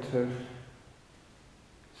able to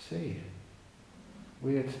see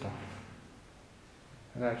weird stuff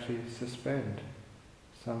and actually suspend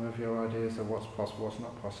some of your ideas of what's possible, what's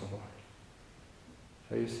not possible.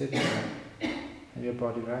 So you sit there and your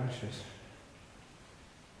body vanishes.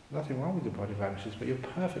 Nothing wrong with your body vanishes, but you're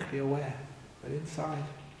perfectly aware. But inside,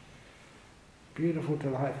 beautiful,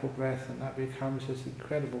 delightful breath, and that becomes this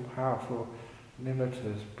incredible, powerful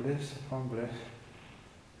limiters, bliss upon bliss.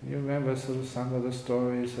 And you remember sort of some of the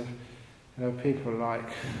stories of people like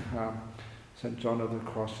St. John of the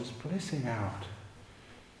Cross just blissing out.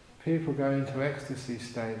 People going into ecstasy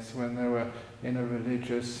states when they were in a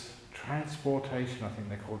religious transportation, I think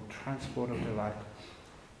they called transport of delight.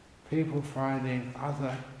 People finding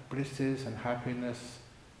other blisses and happiness,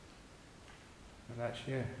 and that's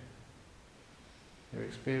you. You're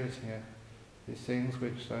experiencing it. These things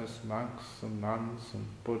which those monks and nuns and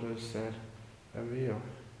Buddhas said are real.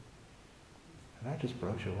 And that just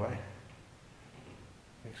blows you away.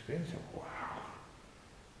 You experience it, wow.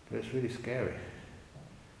 But it's really scary.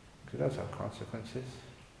 Because it does have consequences.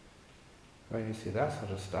 When you see that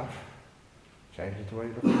sort of stuff, changes the way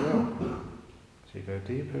you look at the world. So you go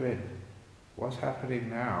deeper in. What's happening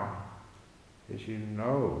now is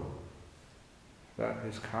that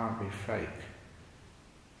this can't be fake.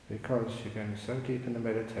 Because you're going so deep in the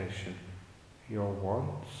meditation, your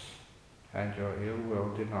wants and your ill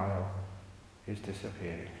will denial is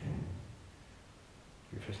disappearing.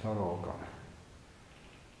 If it's not all gone.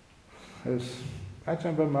 As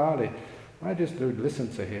Ajahn Brahmali, I just do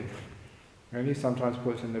listen to him, and he sometimes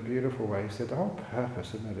puts in a beautiful way. He said the whole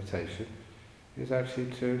purpose of meditation is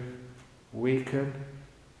actually to weaken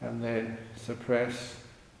and then suppress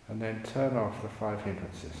and then turn off the 5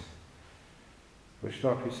 hindrances, which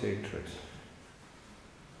stop you seeing truth.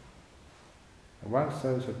 And once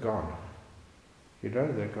those are gone, you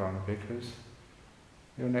know they're gone because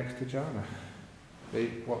you're next to jhana,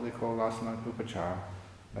 what they call last night upachara,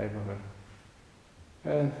 neighbourhood.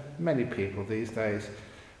 And many people these days,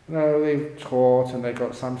 they've taught and they've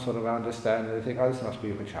got some sort of understanding. They think, this must be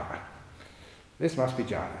upachara. This must be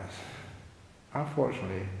jhanas.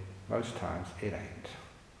 Unfortunately, most times it ain't.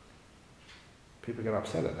 People get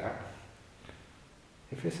upset at that.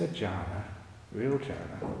 If it's a jhana, real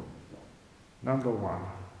jhana, number one,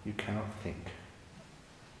 you cannot think.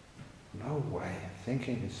 No way.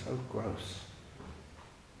 Thinking is so gross.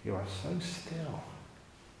 You are so still.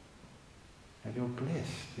 And you're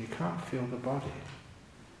blissed. You can't feel the body.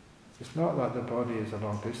 It's not like the body is a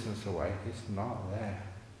long distance away. It's not there.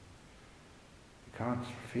 You can't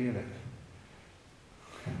feel it.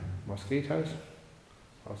 Mosquitoes?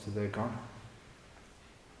 Obviously they're gone.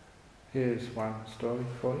 Here's one story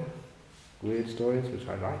for you. Weird stories, which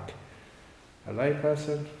I like. A lay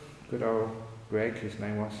person, good old Greg, his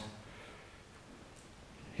name was.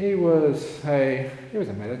 He was a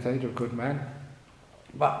meditator, a good man.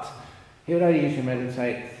 But he would only usually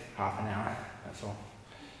meditate half an hour, that's all.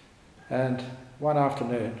 And one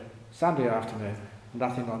afternoon, Sunday afternoon,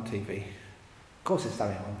 nothing on TV. Of course there's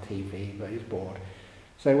something on TV, but he's bored.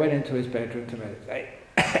 So he went into his bedroom to meditate.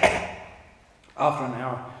 After an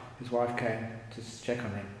hour, his wife came to check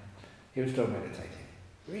on him. He was still meditating.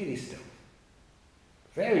 Really still.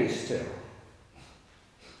 Very still.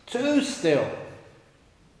 Too still.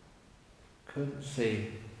 Couldn't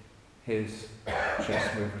see his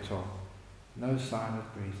chest move at all. No sign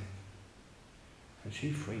of breathing. And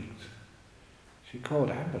she freaked. She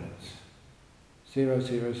called ambulance. 000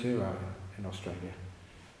 in Australia.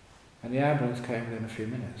 And the ambulance came within a few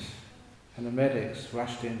minutes. And the medics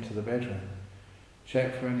rushed into the bedroom.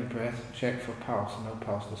 Checked for any breath, checked for pulse, no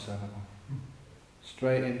pulse discernible.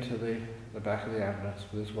 Straight into the back of the ambulance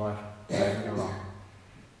with his wife dragging along.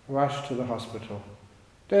 Rushed to the hospital.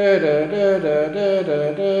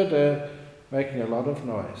 Making a lot of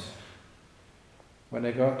noise. When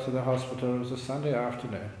they got to the hospital, it was a Sunday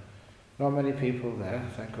afternoon. Not many people there,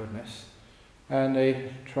 thank goodness. And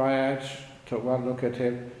the triage took one look at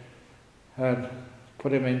him and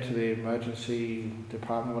put him into the emergency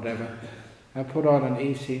department, whatever, and put on an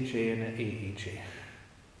ECG and an EEG.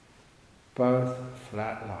 Both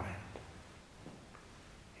flat-lined.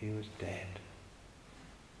 He was dead.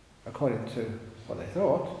 According to what they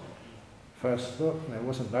thought, first look, there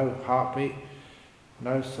wasn't no heartbeat,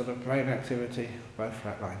 no sort of brain activity, both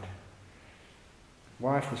flat-lined.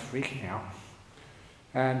 Wife was freaking out,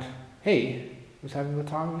 and he was having the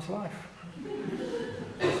time of his life.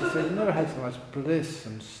 She said, he never had so much bliss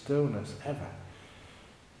and stillness ever.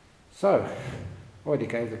 So, already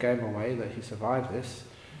gave the game away that he survived this.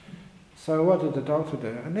 So what did the doctor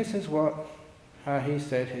do? And this is what he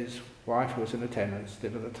said his wife, who was in attendance,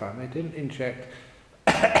 did at the time. They didn't inject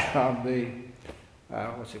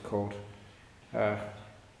what's it called?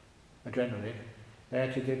 Adrenaline. They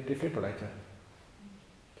actually did defibrillator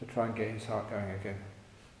to try and get his heart going again.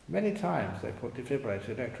 Many times they put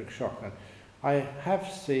defibrillator, electric shock. And I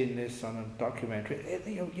have seen this on a documentary.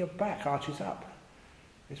 Your back arches up.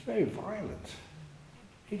 It's very violent.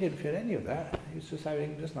 He didn't feel any of that. He was just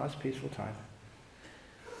having this nice peaceful time.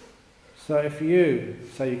 So if you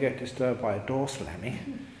say you get disturbed by a door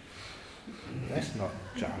slamming, that's not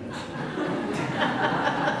Jhanas.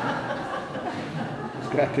 It's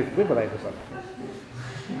got defibrillators on it.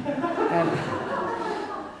 And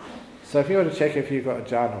so if you want to check if you've got a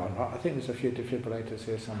jhana or not, I think there's a few defibrillators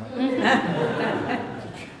here somewhere.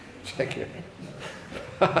 Check it.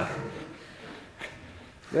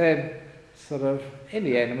 Then, sort of, in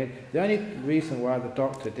the end, I mean, the only reason why the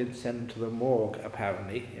doctor didn't send him to the morgue,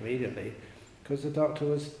 apparently, immediately, because the doctor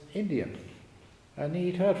was Indian. And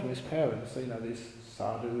he'd heard from his parents, you know, these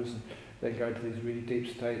sadhus, and they go to these really deep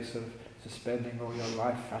states of suspending all your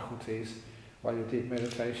life faculties while you're deep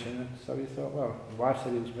meditation. And so he thought, well, the wife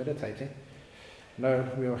said he was meditating. No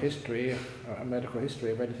real history, medical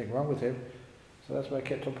history of anything wrong with him. So that's why I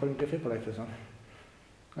kept on putting defibrillators on.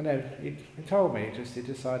 And then he told me, he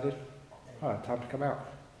decided, time to come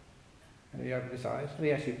out. And he opened his eyes, and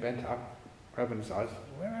he actually bent up, opened his eyes,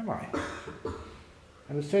 where am I?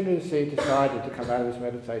 And as soon as he decided to come out of his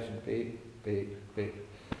meditation, beep, beep, beep,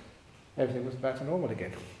 everything was back to normal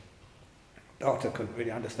again. The doctor couldn't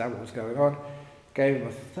really understand what was going on, gave him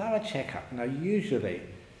a thorough checkup. Now usually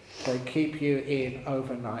they keep you in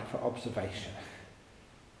overnight for observation.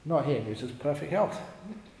 Not him, he was just perfect health.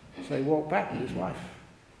 So he walked back with his wife.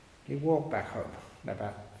 He walked back home in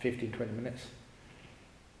about 15, 20 minutes.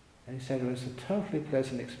 And he said it was a totally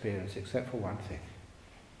pleasant experience except for one thing.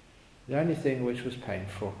 The only thing which was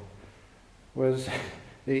painful was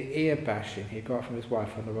the ear bashing he got from his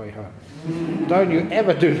wife on the way home. Don't you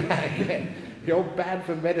ever do that again. You're bad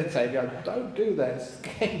for meditating. Don't do that. It's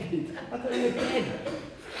scary. I thought you were dead.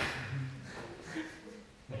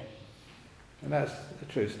 And that's a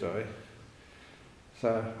true story.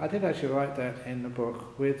 So I did actually write that in the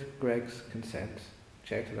book with Greg's consent.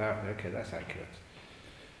 Checked it out, and okay, that's accurate.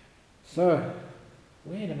 So,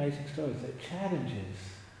 weird, amazing stories that challenges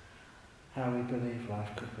how we believe life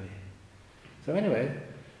could be. So anyway,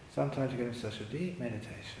 sometimes you get into such a deep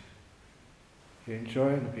meditation. You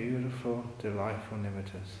enjoy the beautiful, delightful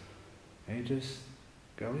nimittas, and you just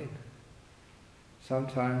go in.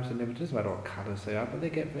 Sometimes the nimittas, doesn't matter what colours they are, but they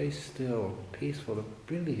get very still, peaceful, and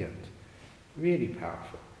brilliant, really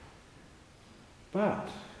powerful. But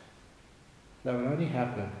that will only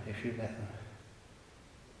happen if you let them.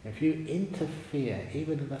 If you interfere,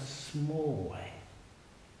 even in a small way,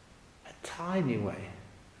 a tiny way,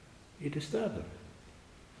 you disturb them.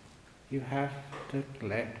 You have to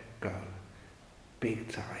let go, big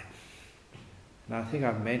time. And I think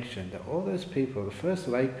I mentioned that all those people, the first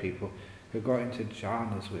lay people who got into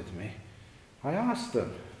jhanas with me, I asked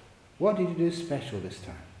them, what did you do special this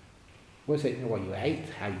time? Was it what you ate,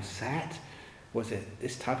 how you sat? Was it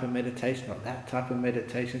this type of meditation or that type of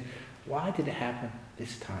meditation? Why did it happen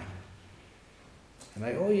this time? And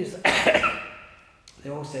they all used, they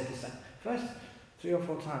all said the same. First 3 or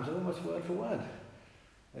 4 times, almost word for word.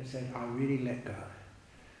 They said, I really let go.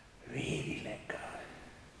 Really let go.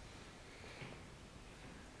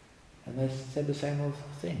 And they said the same old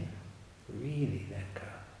thing. Really let go.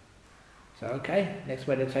 So okay, next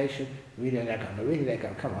meditation, really let go. No, really let go.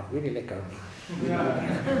 Come on, really let go of me. Really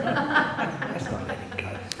let go. That's not letting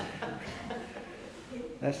go.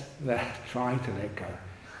 That's trying to let go,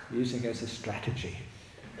 using it as a strategy,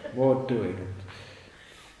 more doing it.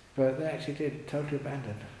 But they actually did, totally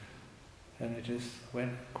abandon. And it just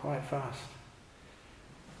went quite fast.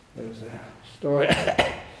 There was a story,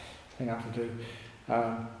 thing I have to do,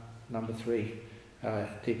 number 3,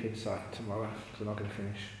 deep insight tomorrow, because I'm not going to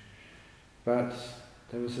finish. But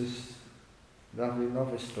there was this lovely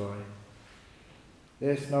novice story.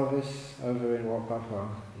 This novice over in Wat Pah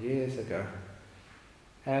Pong years ago.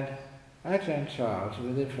 And Ajahn Chah was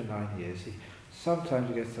with him for 9 years. Sometimes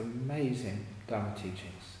he gets amazing Dhamma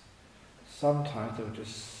teachings. Sometimes they were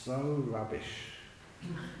just so rubbish.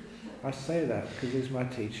 I say that because he's my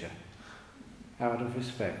teacher, out of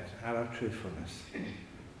respect, out of truthfulness.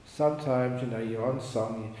 Sometimes, you're on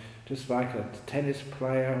song, just like a tennis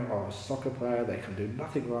player or a soccer player, they can do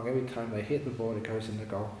nothing wrong. Every time they hit the ball, it goes in the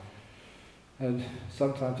goal. And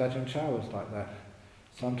sometimes Ajahn Chah was like that.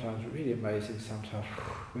 Sometimes really amazing, sometimes,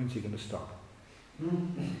 when's he going to stop?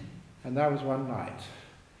 And that was one night.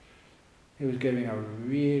 He was giving a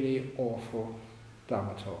really awful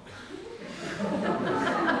Dhamma talk.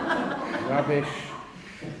 Rubbish,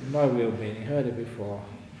 no real meaning, heard it before,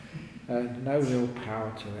 and no real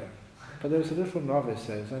power to it. But there was a little novice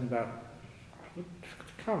there, it was only about, I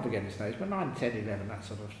can't forget his age, but 9, 10, 11, that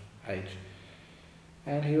sort of age.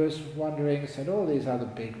 And he was wondering, said, all these other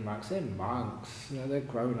big monks, they're monks, they're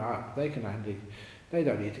grown up, they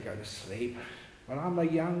don't need to go to sleep. Well, I'm a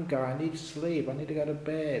young guy, I need sleep, I need to go to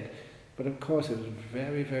bed. But of course it was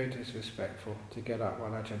very, very disrespectful to get up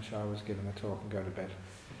while Ajahn Chah was giving a talk and go to bed.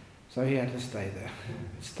 So he had to stay there,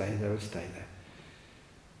 stay there and stay there.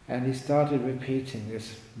 And he started repeating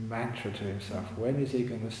this mantra to himself, when is he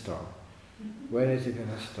going to stop? When is he going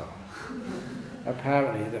to stop?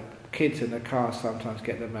 Apparently the kids in the car sometimes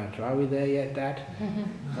get the mantra, are we there yet, Dad?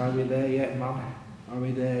 Are we there yet, Mum? Are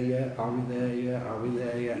we there yet? Are we there yet? Are we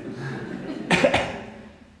there yet?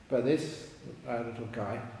 But this little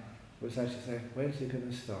guy was actually saying, when's he going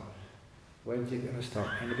to stop? When's he going to stop?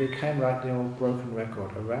 And it became like the old broken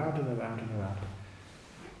record, around and around and around.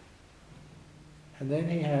 And then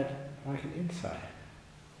he had like an insight.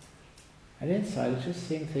 An insight is just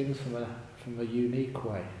seeing things from a unique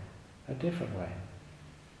way, a different way.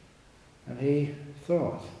 And he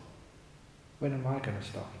thought, when am I going to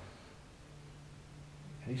stop?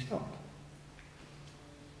 And he stopped.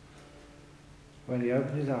 When he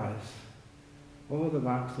opened his eyes, all the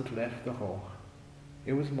monks had left the hall.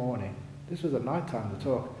 It was morning. This was at night time to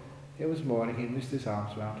talk. It was morning, he missed his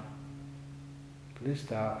arms round,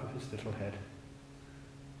 blissed out of his little head.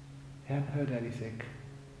 He hadn't heard anything.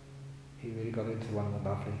 He really got into one of the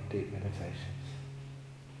lovely deep meditations.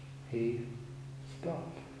 He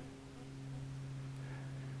stopped.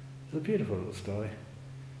 It's a beautiful little story.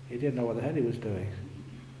 He didn't know what the hell he was doing,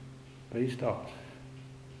 but he stopped.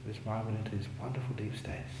 His mind went into these wonderful deep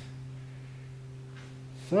states.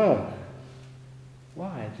 So,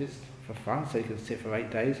 why? Just for fun, so you could sit for 8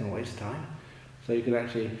 days and waste time? So you could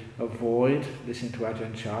actually avoid listening to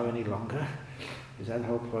Ajahn Chah any longer? Is that the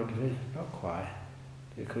whole point of it? Not quite.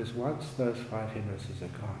 Because once those 5 hindrances are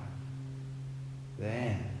gone,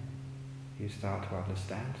 then you start to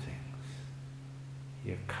understand things.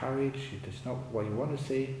 your courage, it's not what you want to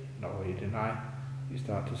see, not what you deny, you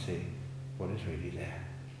start to see what is really there.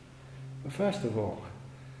 But first of all,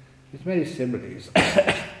 there's many similes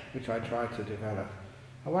which I try to develop.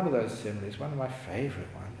 And one of those similes, one of my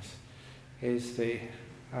favourite ones, is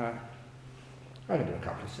I can do a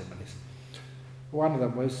couple of similes. One of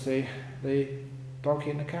them was the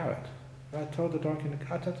donkey and the carrot. I told the donkey and the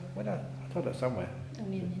carrot, I told that somewhere.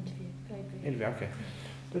 Only in the interview, very brief. Interview, okay.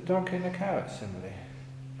 The donkey and the carrot simile.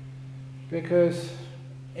 Because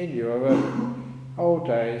in Europe, old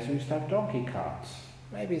days, we used to have donkey carts.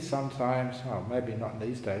 Maybe sometimes, well, maybe not in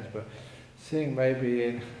these days, but seeing maybe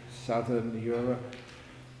in southern Europe,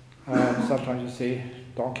 sometimes you see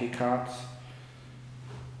donkey carts.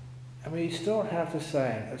 And we still have the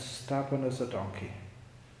saying, as stubborn as a donkey.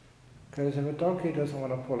 Because if a donkey doesn't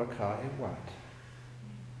want to pull a cart, it won't.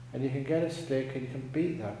 And you can get a stick and you can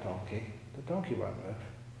beat that donkey, the donkey won't move.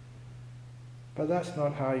 But that's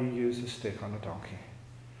not how you use a stick on a donkey.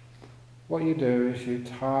 What you do is you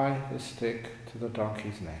tie the stick to the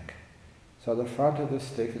donkey's neck. So the front of the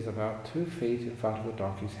stick is about 2 feet in front of the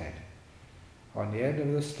donkey's head. On the end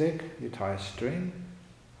of the stick, you tie a string.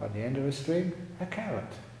 On the end of a string, a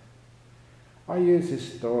carrot. I use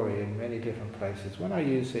this story in many different places. When I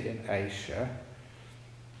use it in Asia,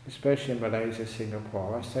 especially in Malaysia,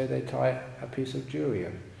 Singapore, I say they tie a piece of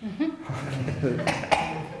durian.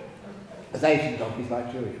 As Asian donkeys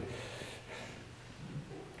like durian.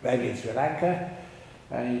 Maybe in Sri Lanka,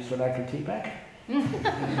 and use Sri Lankan tea bag.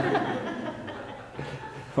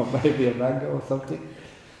 Or maybe a mango or something.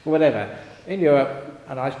 Whatever. In Europe,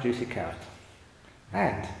 a nice juicy carrot.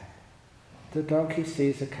 And the donkey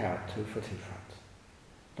sees a carrot 2 foot in front.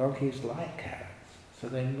 Donkeys like carrots, so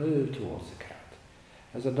they move towards the carrot.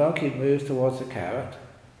 As the donkey moves towards the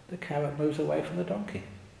carrot moves away from the donkey.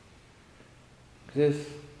 Because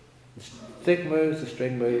the stick moves, the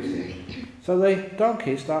string moves. So the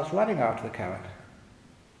donkey starts running after the carrot.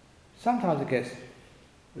 Sometimes it gets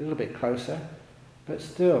a little bit closer, but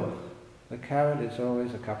still, the carrot is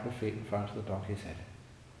always a couple of feet in front of the donkey's head.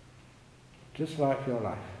 Just like your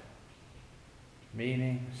life.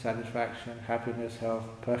 Meaning, satisfaction, happiness, health,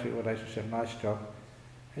 perfect relationship, nice job.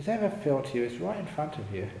 Has it ever felt to you it's right in front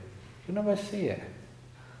of you? You can almost see it.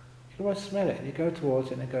 You can almost smell it, and you go towards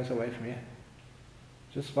it and it goes away from you.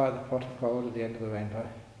 Just like the pot of gold at the end of the rainbow.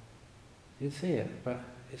 You see it, but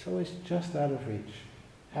it's always just out of reach.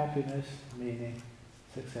 Happiness, meaning,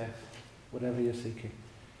 success, whatever you're seeking.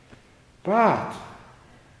 But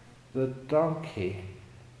the donkey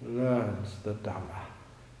learns the Dhamma.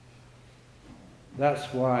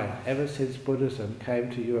 That's why, ever since Buddhism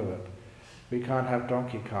came to Europe, we can't have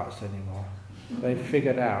donkey carts anymore. They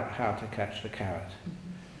figured out how to catch the carrot.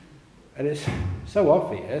 And it's so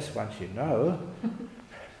obvious once you know.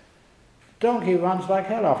 Donkey runs like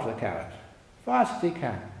hell after the carrot, fast as he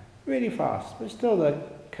can, really fast, but still the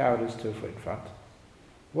carrot is 2 foot in front.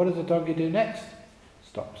 What does the donkey do next?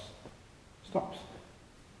 Stops.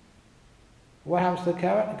 What happens to the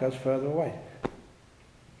carrot? It goes further away. Have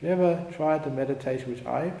you ever tried the meditation which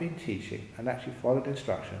I've been teaching and actually followed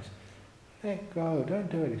instructions? Let go, don't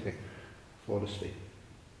do anything. Fall asleep.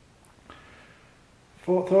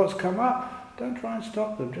 Thoughts come up, don't try and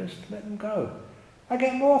stop them, just let them go. I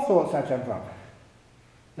get more thoughts that jump up.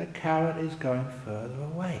 The carrot is going further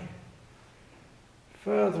away.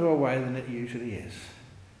 Further away than it usually is.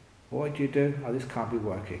 What do? Oh, this can't be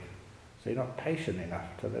working. So you're not patient enough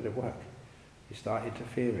to let it work. You start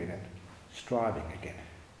interfering and striving again.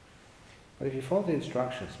 But if you follow the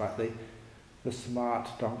instructions, like the smart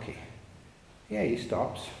donkey, yeah, he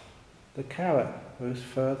stops. The carrot moves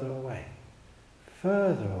further away.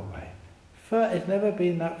 Further away. It's never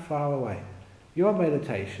been that far away. Your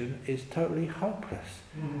meditation is totally hopeless,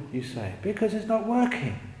 you say, because it's not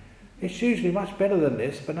working. It's usually much better than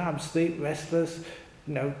this, but now I'm sleep, restless,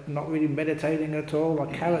 not really meditating at all. My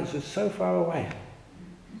carrot's just so far away.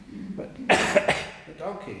 But the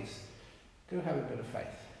donkeys do have a bit of faith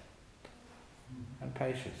and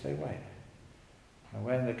patience. They wait. And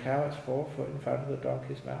when the carrot's 4 foot in front of the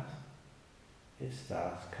donkey's mouth, it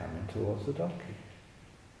starts coming towards the donkey.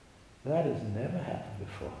 That has never happened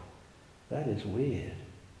before. That is weird.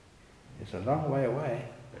 It's a long way away,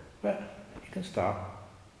 but you can start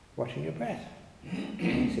watching your breath.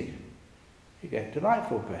 Easy. You get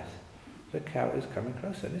delightful breath. The carrot is coming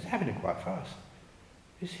closer, and it's happening quite fast.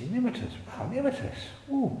 You see nimittas. Wow, nimittas.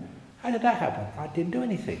 Ooh, how did that happen? I didn't do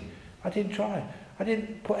anything. I didn't try. I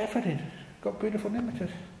didn't put effort in. Got beautiful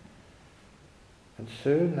nimittas. And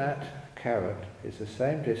soon that carrot is the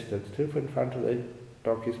same distance, 2 foot in front of the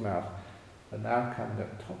donkey's mouth, and now coming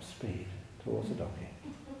at top speed towards the donkey.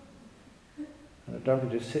 And the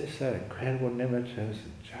donkey just sits there, incredible nimittas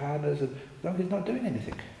and jhanas, and the donkey's not doing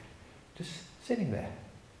anything. Just sitting there.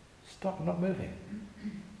 Stop, not moving.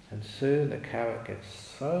 And soon the carrot gets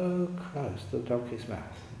so close to the donkey's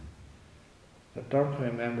mouth. The donkey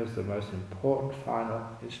remembers the most important final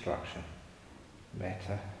instruction.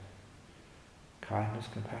 Metta, kindness,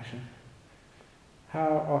 compassion.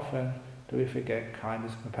 How often do we forget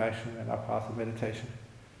kindness and compassion in our path of meditation?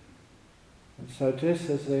 And so just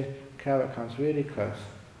as the carrot comes really close,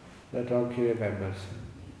 the donkey remembers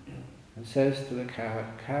and says to the carrot,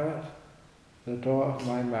 "Carrot, the door of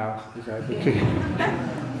my mouth is open to you."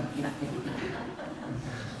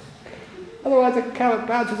 Otherwise the carrot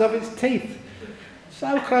bounces off its teeth.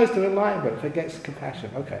 So close to enlightenment, forgets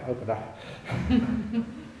compassion. Okay, open up.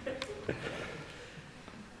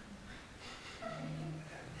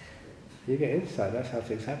 You get insight, that's how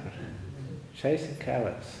things happen. Chasing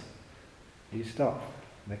carrots. You stop,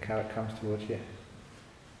 and the carrot comes towards you.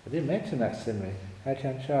 I didn't mention that simile.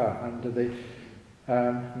 Ajahn under the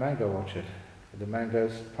mango orchard. The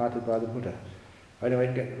mangoes planted by the Buddha. Only way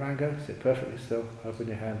you can get the mango, sit perfectly still, open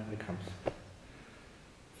your hand, and it comes.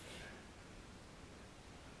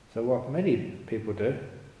 So what many people do,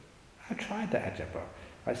 I tried that Ajahn.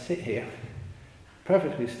 I sit here,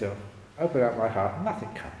 perfectly still, open up my heart,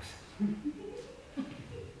 nothing comes.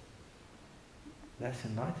 That's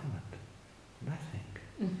enlightenment. Nothing.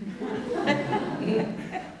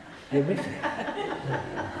 You're missing.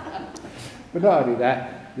 But not only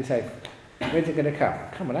that, you say, when's it going to come?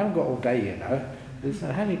 Come on, I haven't got all day, you know. There's how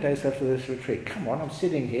many days left of this retreat? Come on, I'm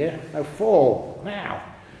sitting here. No, 4, now.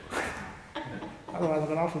 Otherwise I'm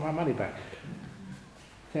going to ask for my money back.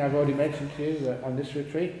 I think I've already mentioned to you that on this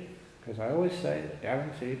retreat, because I always say,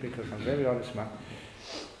 guarantee, because I'm very honest man,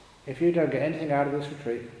 if you don't get anything out of this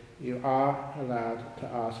retreat, you are allowed to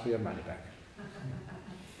ask for your money back.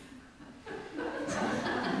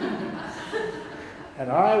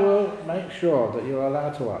 And I will make sure that you're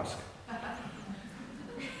allowed to ask.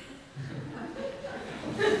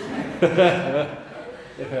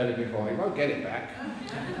 You've heard it before, you won't get it back.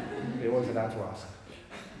 You're always allowed to ask.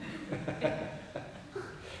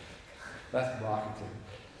 That's marketing.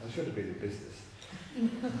 I should have been in business.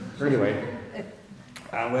 Anyway,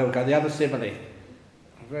 where we go, the other simile, a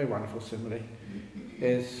very wonderful simile,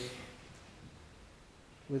 is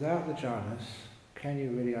without the jhanas, can you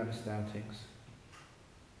really understand things?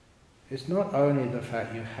 It's not only the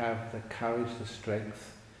fact you have the courage, the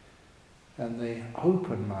strength, and the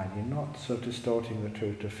open mind, you're not sort of distorting the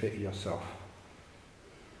truth to fit yourself,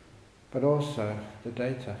 but also the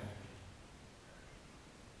data.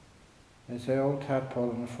 It's the old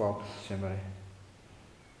tadpole and the frog simile.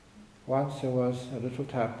 Once there was a little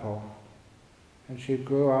tadpole, and she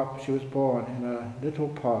grew up, she was born in a little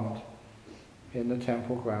pond in the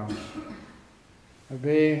temple grounds. And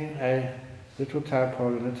being a little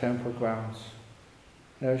tadpole in the temple grounds,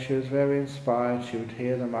 you know, she was very inspired. She would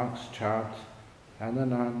hear the monks chant and the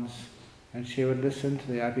nuns, and she would listen to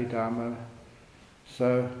the Dhamma.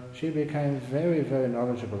 So she became very, very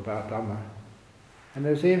knowledgeable about Dhamma. And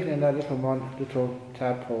there was even in that little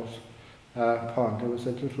tadpole's pond, there was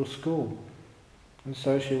a little school. And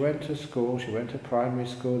so she went to school, she went to primary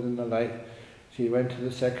school in the lake, she went to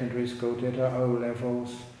the secondary school, did her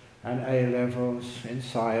O-levels and A-levels in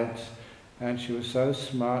science, and she was so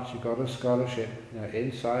smart, she got a scholarship, you know,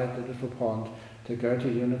 inside the little pond to go to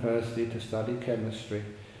university to study chemistry.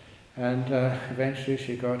 And eventually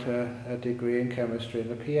she got a degree in chemistry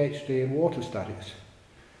and a PhD in water studies.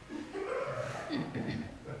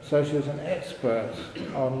 So she was an expert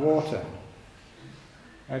on water.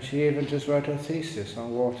 And she even just wrote a thesis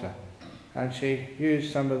on water. And she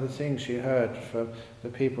used some of the things she heard from the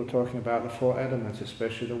people talking about the 4 elements,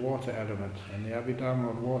 especially the water element and the Abhidhamma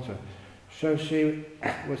on water. So she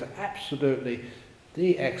was absolutely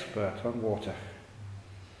the expert on water.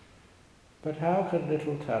 But how could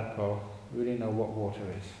little tadpole really know what water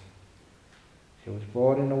is? She was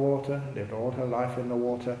born in the water, lived all her life in the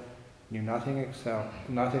water, knew nothing other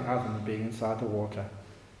than being inside the water.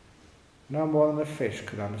 No more than a fish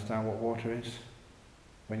could understand what water is.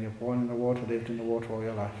 When you're born in the water, lived in the water all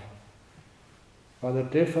your life. But the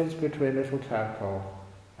difference between little tadpole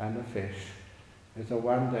and the fish is that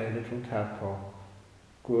one day little tadpole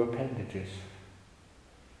grew appendages.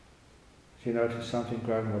 She noticed something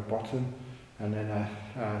growing at the bottom and then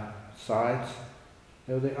her sides.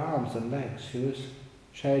 There were the arms and legs. She was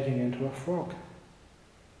changing into a frog.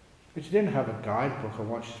 But she didn't have a guidebook on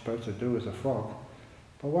what she's supposed to do as a frog.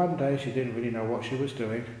 But one day she didn't really know what she was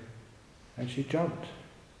doing, and she jumped.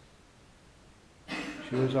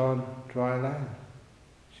 She was on dry land.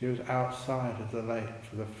 She was outside of the lake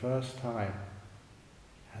for the first time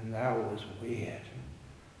And that was weird.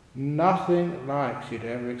 Nothing like she'd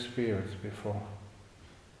ever experienced before.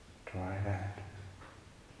 Dry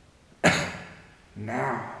land.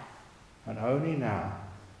 Now, and only now,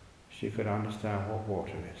 she could understand what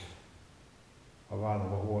water is. Or rather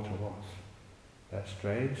what water was. That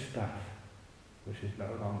strange stuff which is no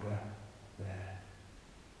longer there.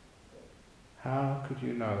 How could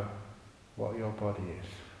you know what your body is?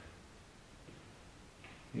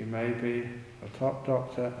 You may be a top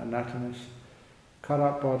doctor, anatomist, cut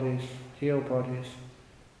up bodies, heal bodies,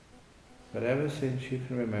 but ever since you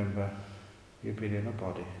can remember, you've been in a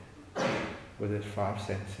body with its 5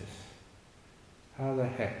 senses. How the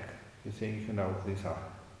heck do you think you can know what these are?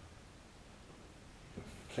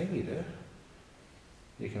 I think you do.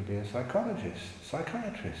 You can be a psychologist,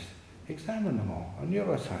 psychiatrist, examine them all, a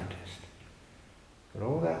neuroscientist. But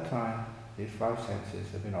all that time, these 5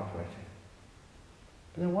 senses have been operating.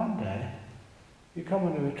 But then one day, you come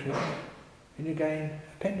on a retreat and you gain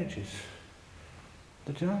appendages,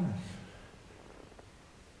 the jhanas.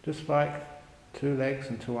 Just like 2 legs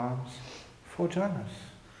and 2 arms, 4 jhanas.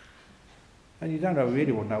 And you don't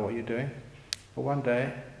really know what you're doing, but one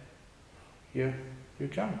day, you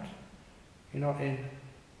jumped. You're not in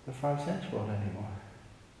the 5 sense world anymore.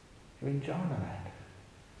 You're in jhana land.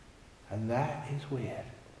 And that is weird.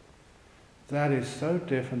 That is so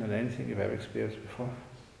different than anything you've ever experienced before.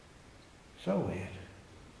 So weird.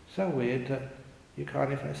 So weird that you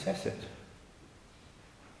can't even assess it.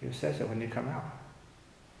 You assess it when you come out.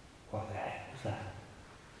 What the heck was that?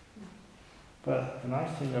 But the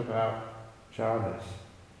nice thing about jhanas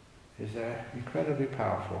is they're incredibly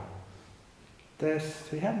powerful.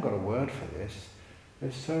 We haven't got a word for this.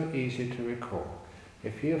 They're so easy to recall.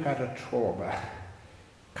 If you've had a trauma,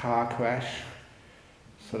 car crash,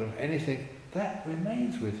 sort of anything, that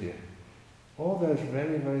remains with you. All those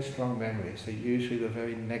very, very strong memories are usually the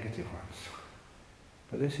very negative ones.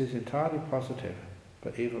 But this is entirely positive,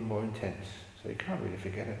 but even more intense. So you can't really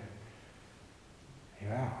forget it.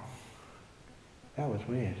 Wow, that was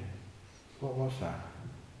weird. What was that?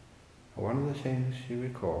 One of the things you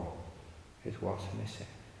recall is what's missing.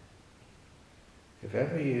 If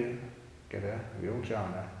ever you get a real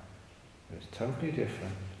jhana, it's totally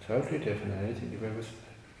different than anything you've ever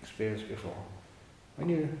experienced before. When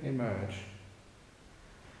you emerge,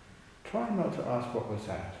 try not to ask what was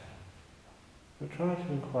that, but try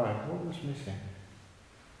to inquire what was missing,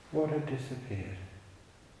 what had disappeared,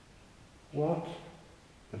 what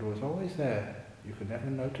that was always there, you could never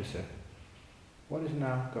notice it, what is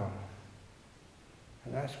now gone.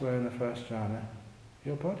 And that's where in the first jhana,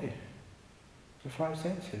 your body, the 5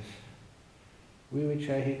 senses,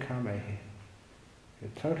 vivichehi kamehi. You're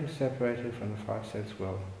totally separated from the 5 sense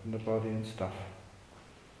world, from the body and stuff.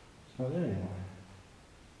 It's not there anymore.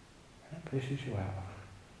 That pushes you out,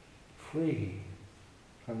 free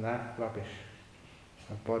from that rubbish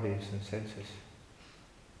of bodies and senses.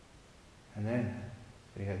 And then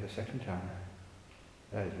we get the second jhana.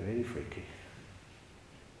 That is really freaky.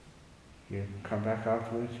 You come back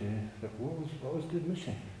afterwards and you think, what was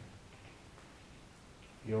missing?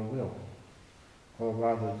 Your will, or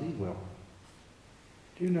rather the will.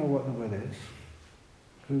 Do you know what the will is?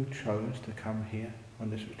 Who chose to come here on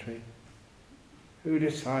this retreat? Who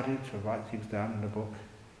decided to write things down in a book?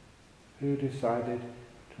 Who decided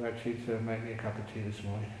to actually make me a cup of tea this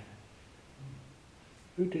morning?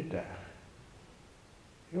 Who did that?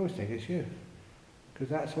 You always think it's you, because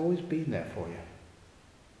that's always been there for you.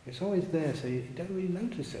 It's always there, so you don't really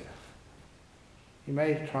notice it. You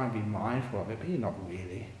may try and be mindful of it, but you're not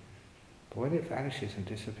really. But when it vanishes and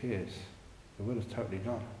disappears, the will is totally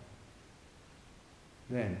gone.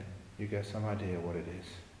 Then you get some idea what it is.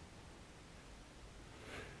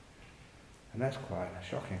 And that's quite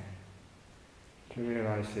shocking. To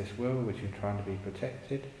realise this will, which you're trying to be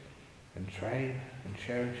protected and train and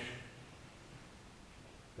cherish,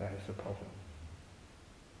 that is the problem.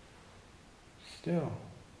 Still,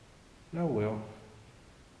 no will.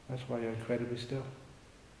 That's why you're incredibly still.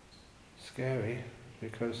 Scary,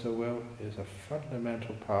 because the will is a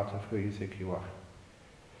fundamental part of who you think you are.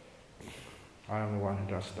 I am the one who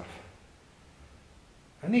does stuff.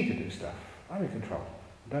 I need to do stuff. I'm in control.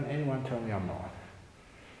 Don't anyone tell me I'm not.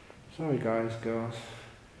 Sorry guys, girls,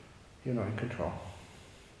 you're not in control.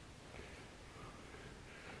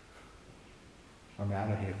 I'm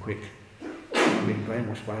out of here quick. I'm being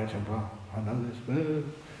brainwashed by Ajahn Brahm. I know this.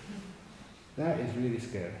 That is really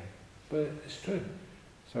scary. But it's true.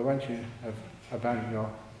 So once you have abandoned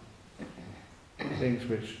your things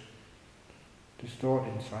which distort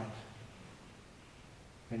insight,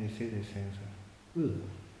 then you see these things.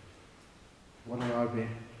 What have I been?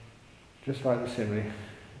 Just like the simile,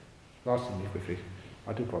 Last time quickly.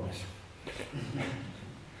 I do promise.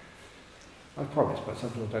 I promise, but some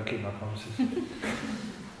people don't keep my promises.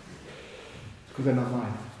 Because they're not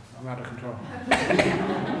mine. I'm out of control.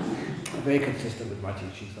 I'm very consistent with my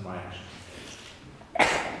teachings and my actions.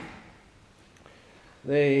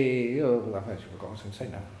 I've actually forgotten what I was going to say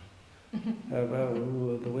now. About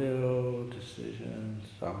the will, decisions,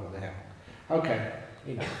 what the hell. Okay,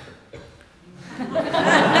 enough.